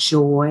a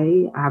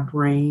joy, I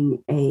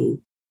bring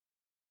an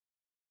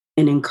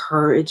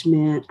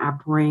encouragement, I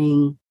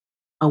bring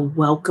a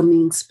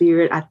welcoming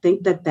spirit. I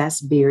think that that's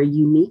very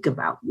unique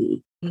about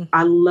me.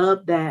 I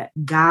love that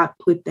God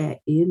put that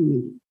in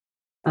me,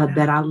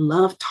 that I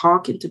love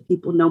talking to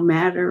people no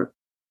matter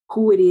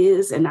who it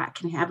is, and I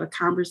can have a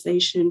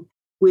conversation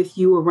with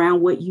you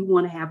around what you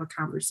want to have a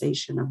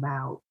conversation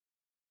about.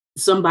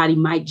 Somebody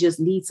might just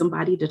need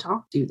somebody to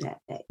talk to that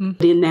day.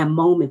 But in that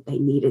moment, they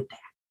needed that,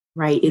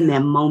 right? In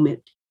that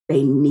moment,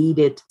 they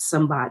needed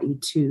somebody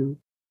to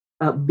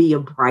be a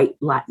bright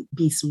light,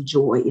 be some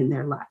joy in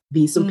their life,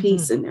 be some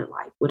peace in their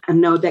life. But I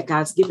know that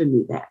God's given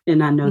me that,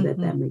 and I know that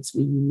makes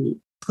me unique.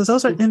 Because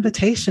those are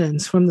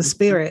invitations from the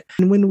Spirit.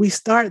 And when we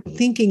start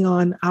thinking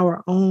on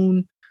our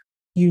own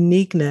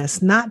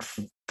uniqueness, not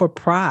for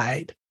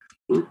pride,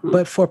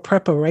 but for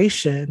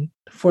preparation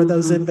for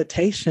those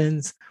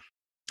invitations,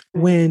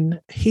 when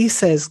he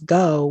says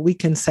go, we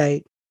can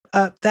say,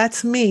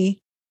 that's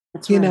me.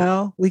 That's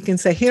right. We can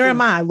say, here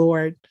am I,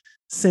 Lord.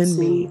 Send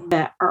me.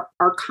 That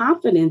our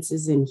confidence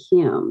is in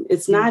him.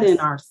 It's not in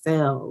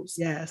ourselves.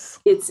 Yes.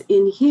 It's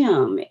in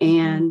him.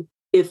 And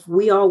if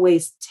we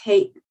always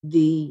take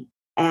the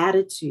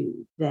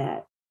attitude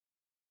that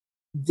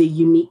the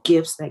unique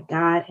gifts that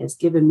God has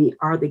given me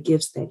are the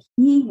gifts that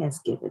he has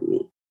given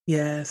me.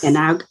 Yes. And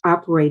I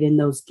operate in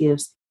those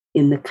gifts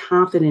in the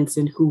confidence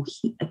in who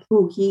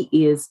he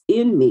is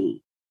in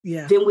me.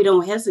 Yeah. Then we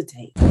don't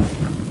hesitate.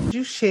 Could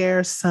you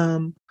share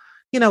some,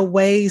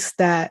 ways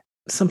that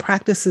some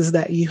practices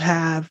that you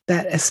have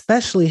that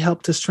especially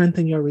help to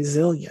strengthen your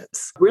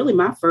resilience? Really,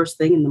 my first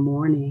thing in the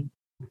morning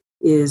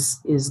is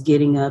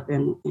getting up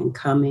and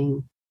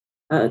coming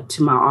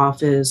to my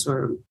office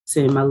or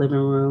sitting in my living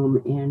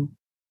room and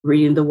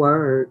reading the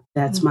word.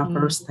 That's my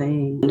first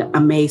thing. And I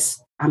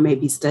may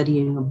be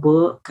studying a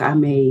book. I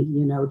may,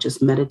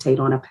 just meditate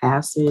on a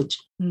passage,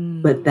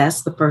 but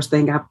that's the first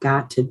thing I've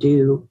got to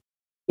do.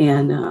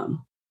 And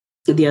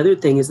the other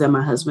thing is that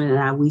my husband and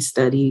I, we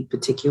study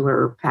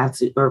particular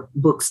passage or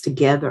books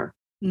together.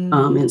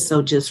 And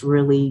so just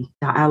really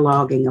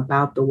dialoguing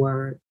about the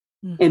word.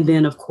 And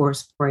then, of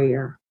course,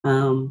 prayer.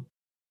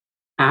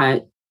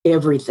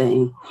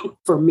 Everything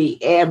for me,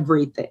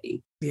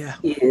 everything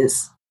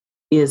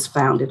is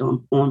founded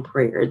on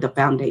prayer. The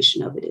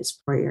foundation of it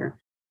is prayer.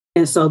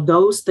 And so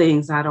those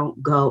things I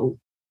don't go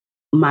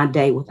my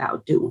day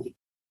without doing.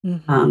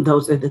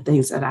 Those are the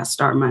things that I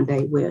start my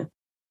day with.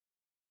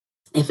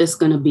 If it's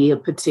going to be a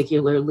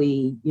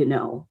particularly,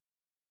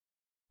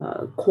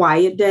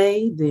 quiet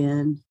day,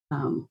 then,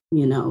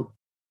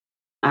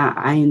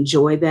 I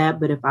enjoy that.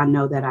 But if I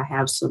know that I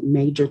have some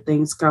major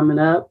things coming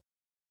up,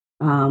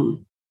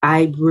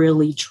 I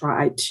really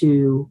try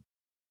to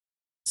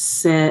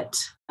set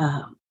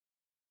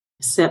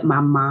my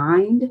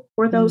mind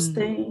for those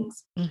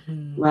things.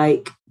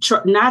 Like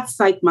not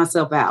psych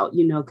myself out,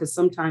 because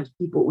sometimes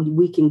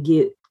we can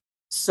get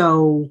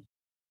so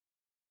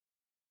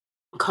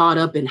caught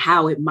up in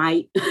how it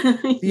might, how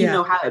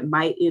it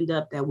might end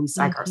up that we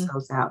psych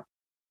ourselves out.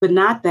 But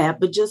not that,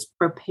 but just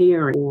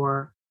prepare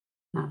for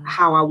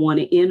how I want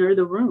to enter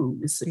the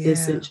room. It's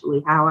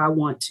essentially how I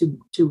want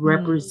to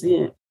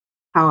represent,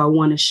 how I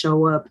want to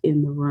show up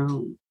in the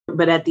room.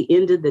 But at the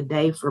end of the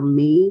day, for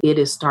me, it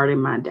is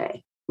starting my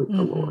day with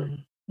the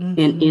Lord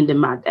and ending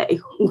my day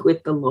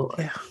with the Lord.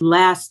 Yeah.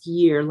 Last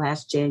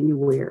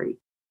January,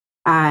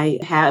 I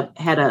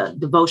had a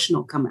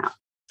devotional come out.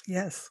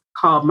 Yes.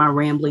 Called My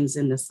Ramblings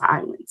in the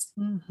Silence.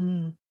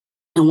 And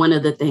one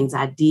of the things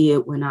I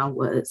did when I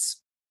was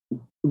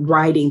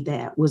writing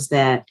that was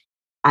that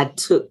I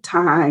took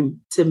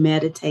time to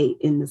meditate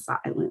in the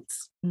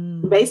silence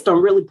based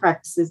on really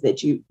practices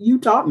that you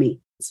taught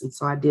me. And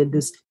so I did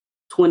this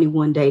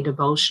 21-day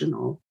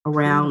devotional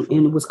around,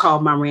 and it was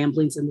called My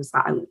Ramblings in the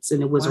Silence.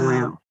 And it was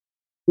around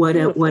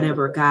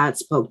whatever God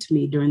spoke to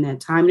me during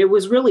that time. And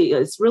it's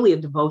really a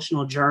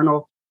devotional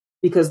journal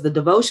because the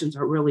devotions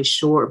are really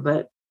short,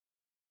 but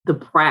the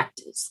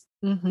practice,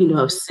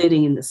 of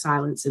sitting in the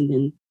silence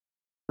and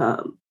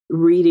then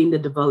reading the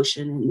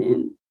devotion, and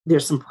then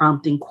there's some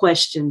prompting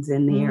questions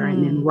in there,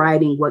 and then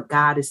writing what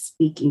God is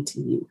speaking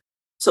to you.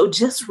 So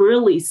just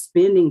really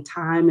spending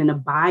time and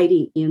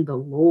abiding in the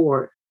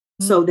Lord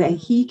so that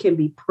he can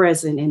be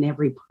present in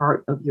every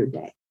part of your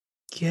day.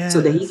 Yes. So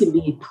that he can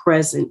be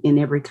present in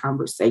every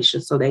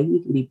conversation, so that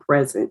he can be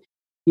present,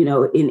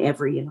 in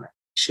every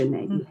interaction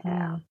that you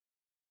have.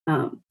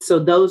 So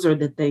those are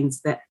the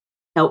things that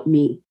help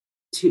me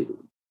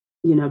to,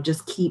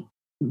 just keep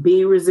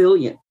being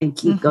resilient and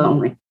keep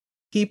going.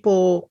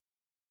 People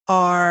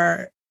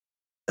are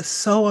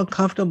so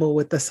uncomfortable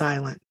with the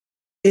silence.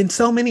 In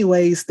so many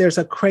ways, there's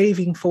a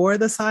craving for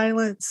the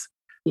silence.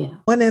 Yeah.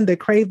 One end, they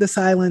crave the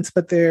silence,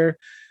 but they're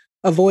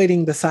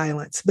avoiding the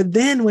silence. But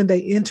then when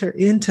they enter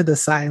into the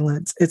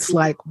silence, it's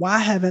like, why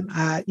haven't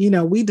I,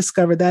 we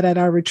discovered that at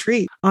our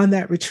retreat. On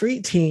that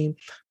retreat team,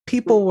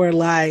 people were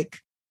like,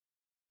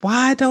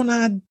 why don't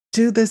I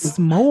do this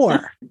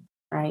more?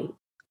 Right.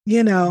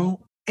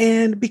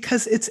 And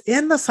because it's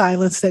in the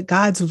silence that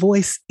God's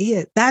voice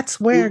is. That's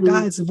where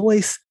God's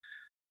voice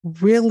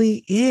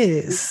really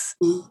is.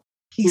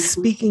 He's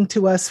speaking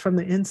to us from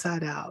the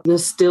inside out. The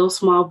still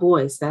small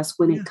voice, that's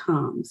when it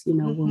comes,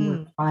 when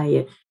we're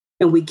quiet.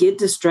 And we get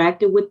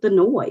distracted with the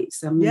noise.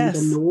 I mean,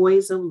 the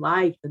noise of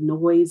life, the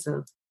noise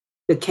of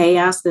the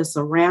chaos that's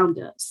around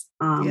us.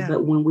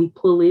 But when we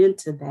pull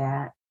into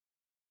that,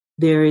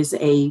 there's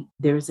a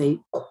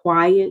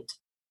quiet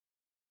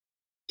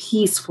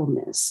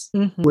peacefulness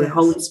where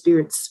Holy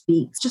Spirit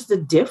speaks. Just a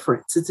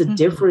difference. It's a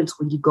difference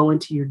when you go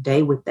into your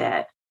day with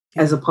that,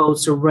 as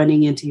opposed to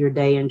running into your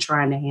day and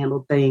trying to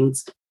handle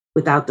things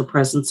without the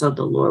presence of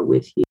the Lord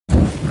with you.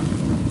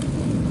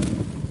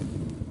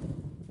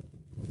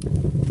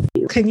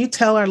 Can you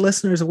tell our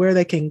listeners where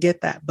they can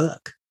get that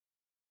book?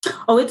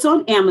 Oh, it's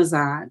on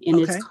Amazon, and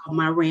it's called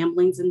My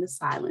Ramblings in the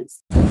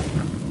Silence.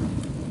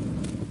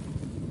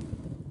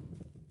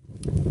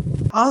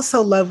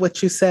 Also love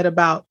what you said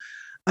about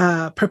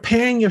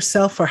preparing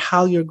yourself for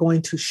how you're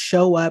going to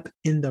show up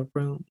in the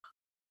room.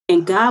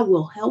 And God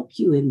will help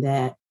you in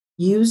that.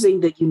 using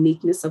the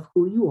uniqueness of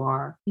who you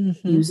are,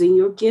 using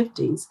your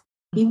giftings,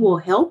 he will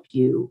help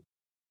you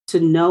to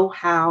know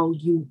how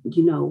you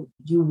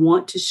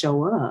want to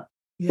show up.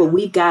 Yeah. But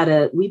we've got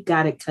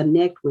to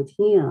connect with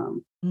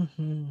him.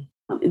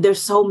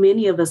 There's so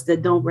many of us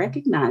that don't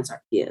recognize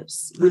our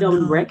gifts. We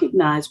don't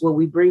recognize what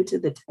we bring to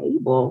the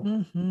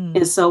table.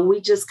 And so we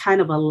just kind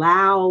of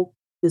allow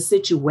the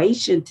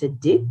situation to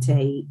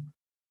dictate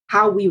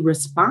how we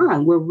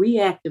respond. We're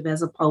reactive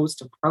as opposed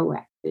to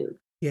proactive.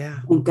 Yeah.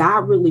 And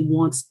God really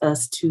wants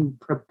us to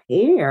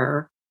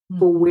prepare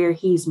for where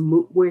he's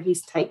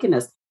taken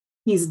us.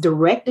 He's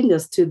directing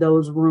us to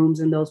those rooms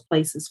and those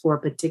places for a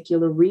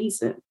particular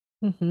reason,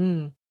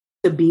 to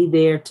be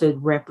there to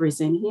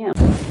represent him.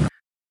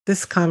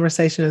 This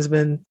conversation has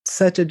been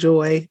such a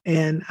joy,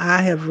 and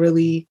I have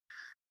really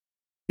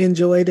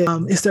enjoyed it.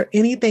 Is there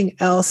anything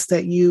else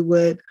that you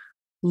would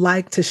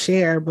like to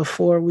share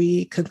before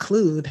we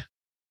conclude?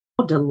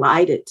 I'm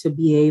delighted to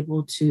be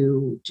able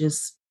to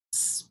just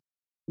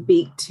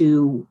speak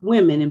to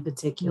women in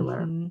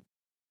particular.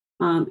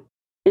 And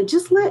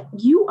just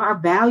you are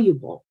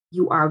valuable.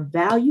 You are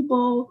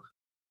valuable.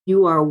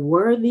 You are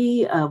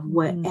worthy of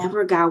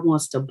whatever God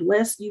wants to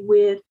bless you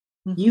with.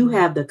 You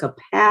have the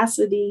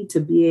capacity to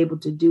be able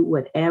to do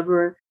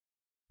whatever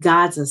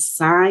God's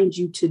assigned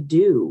you to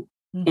do.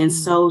 And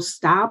so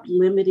stop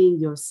limiting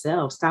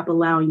yourself. Stop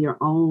allowing your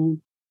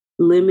own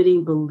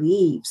limiting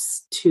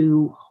beliefs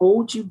to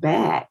hold you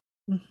back.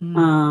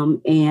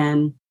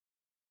 And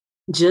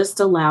just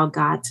allow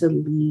God to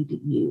lead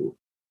you.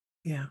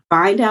 Yeah.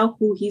 Find out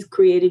who he's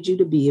created you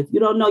to be. If you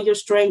don't know your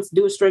strengths,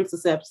 do a strengths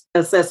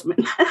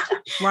assessment.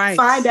 Right.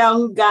 Find out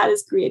who God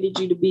has created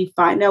you to be.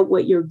 Find out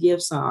what your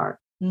gifts are.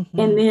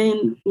 And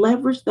then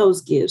leverage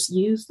those gifts.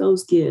 Use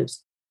those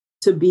gifts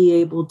to be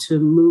able to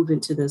move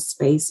into the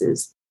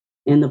spaces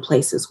and the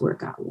places where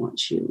God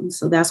wants you. And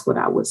so that's what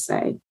I would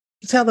say.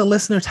 Tell the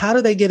listeners, how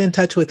do they get in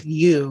touch with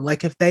you?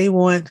 Like if they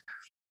want,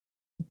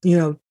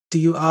 do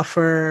you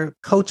offer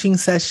coaching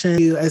sessions?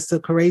 You, as the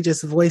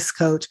Courageous Voice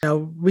Coach,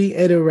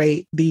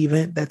 reiterate the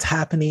event that's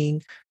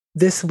happening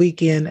this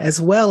weekend,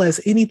 as well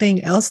as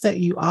anything else that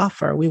you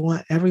offer. We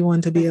want everyone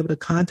to be able to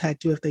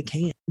contact you if they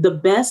can. The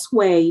best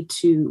way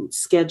to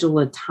schedule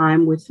a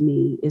time with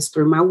me is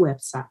through my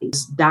website.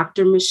 It's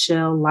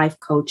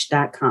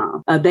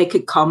drmichelelifecoach.com. They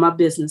could call my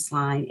business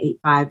line,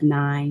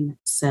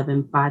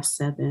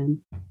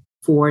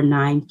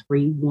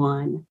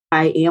 859-757-4931.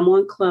 I am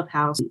on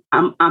Clubhouse.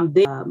 I'm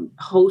there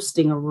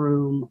hosting a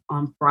room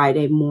on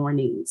Friday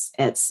mornings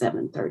at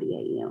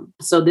 7:30 a.m.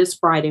 So this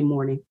Friday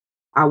morning,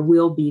 I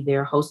will be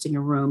there hosting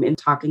a room and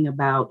talking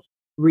about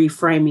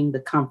reframing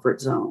the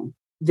comfort zone.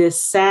 This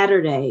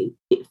Saturday,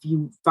 if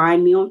you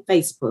find me on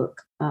Facebook,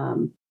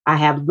 I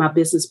have my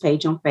business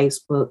page on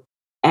Facebook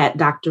at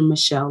Dr.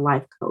 Michele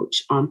Life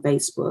Coach on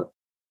Facebook.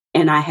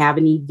 And I have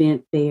an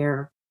event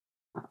there,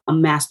 a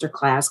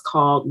masterclass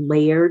called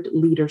Layered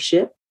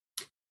Leadership,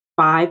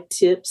 5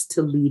 Tips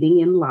to Leading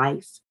in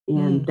Life.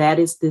 And that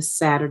is this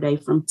Saturday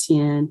from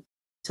 10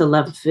 to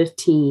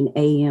 11:15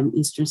 a.m.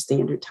 Eastern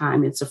Standard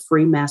Time. It's a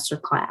free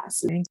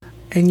masterclass.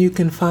 And you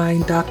can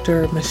find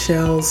Dr.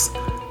 Michele's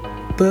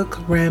book,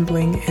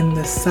 Rambling in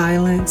the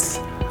Silence,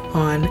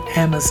 on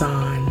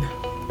Amazon.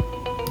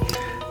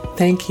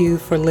 Thank you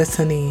for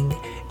listening.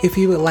 If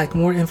you would like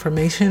more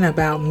information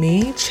about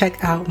me,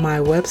 check out my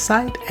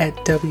website at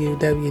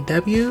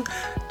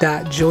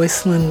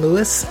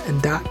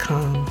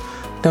www.joycelynlewis.com.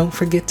 Don't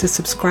forget to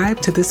subscribe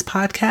to this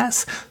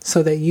podcast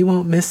so that you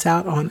won't miss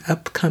out on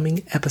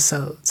upcoming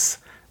episodes.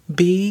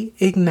 Be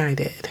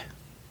ignited.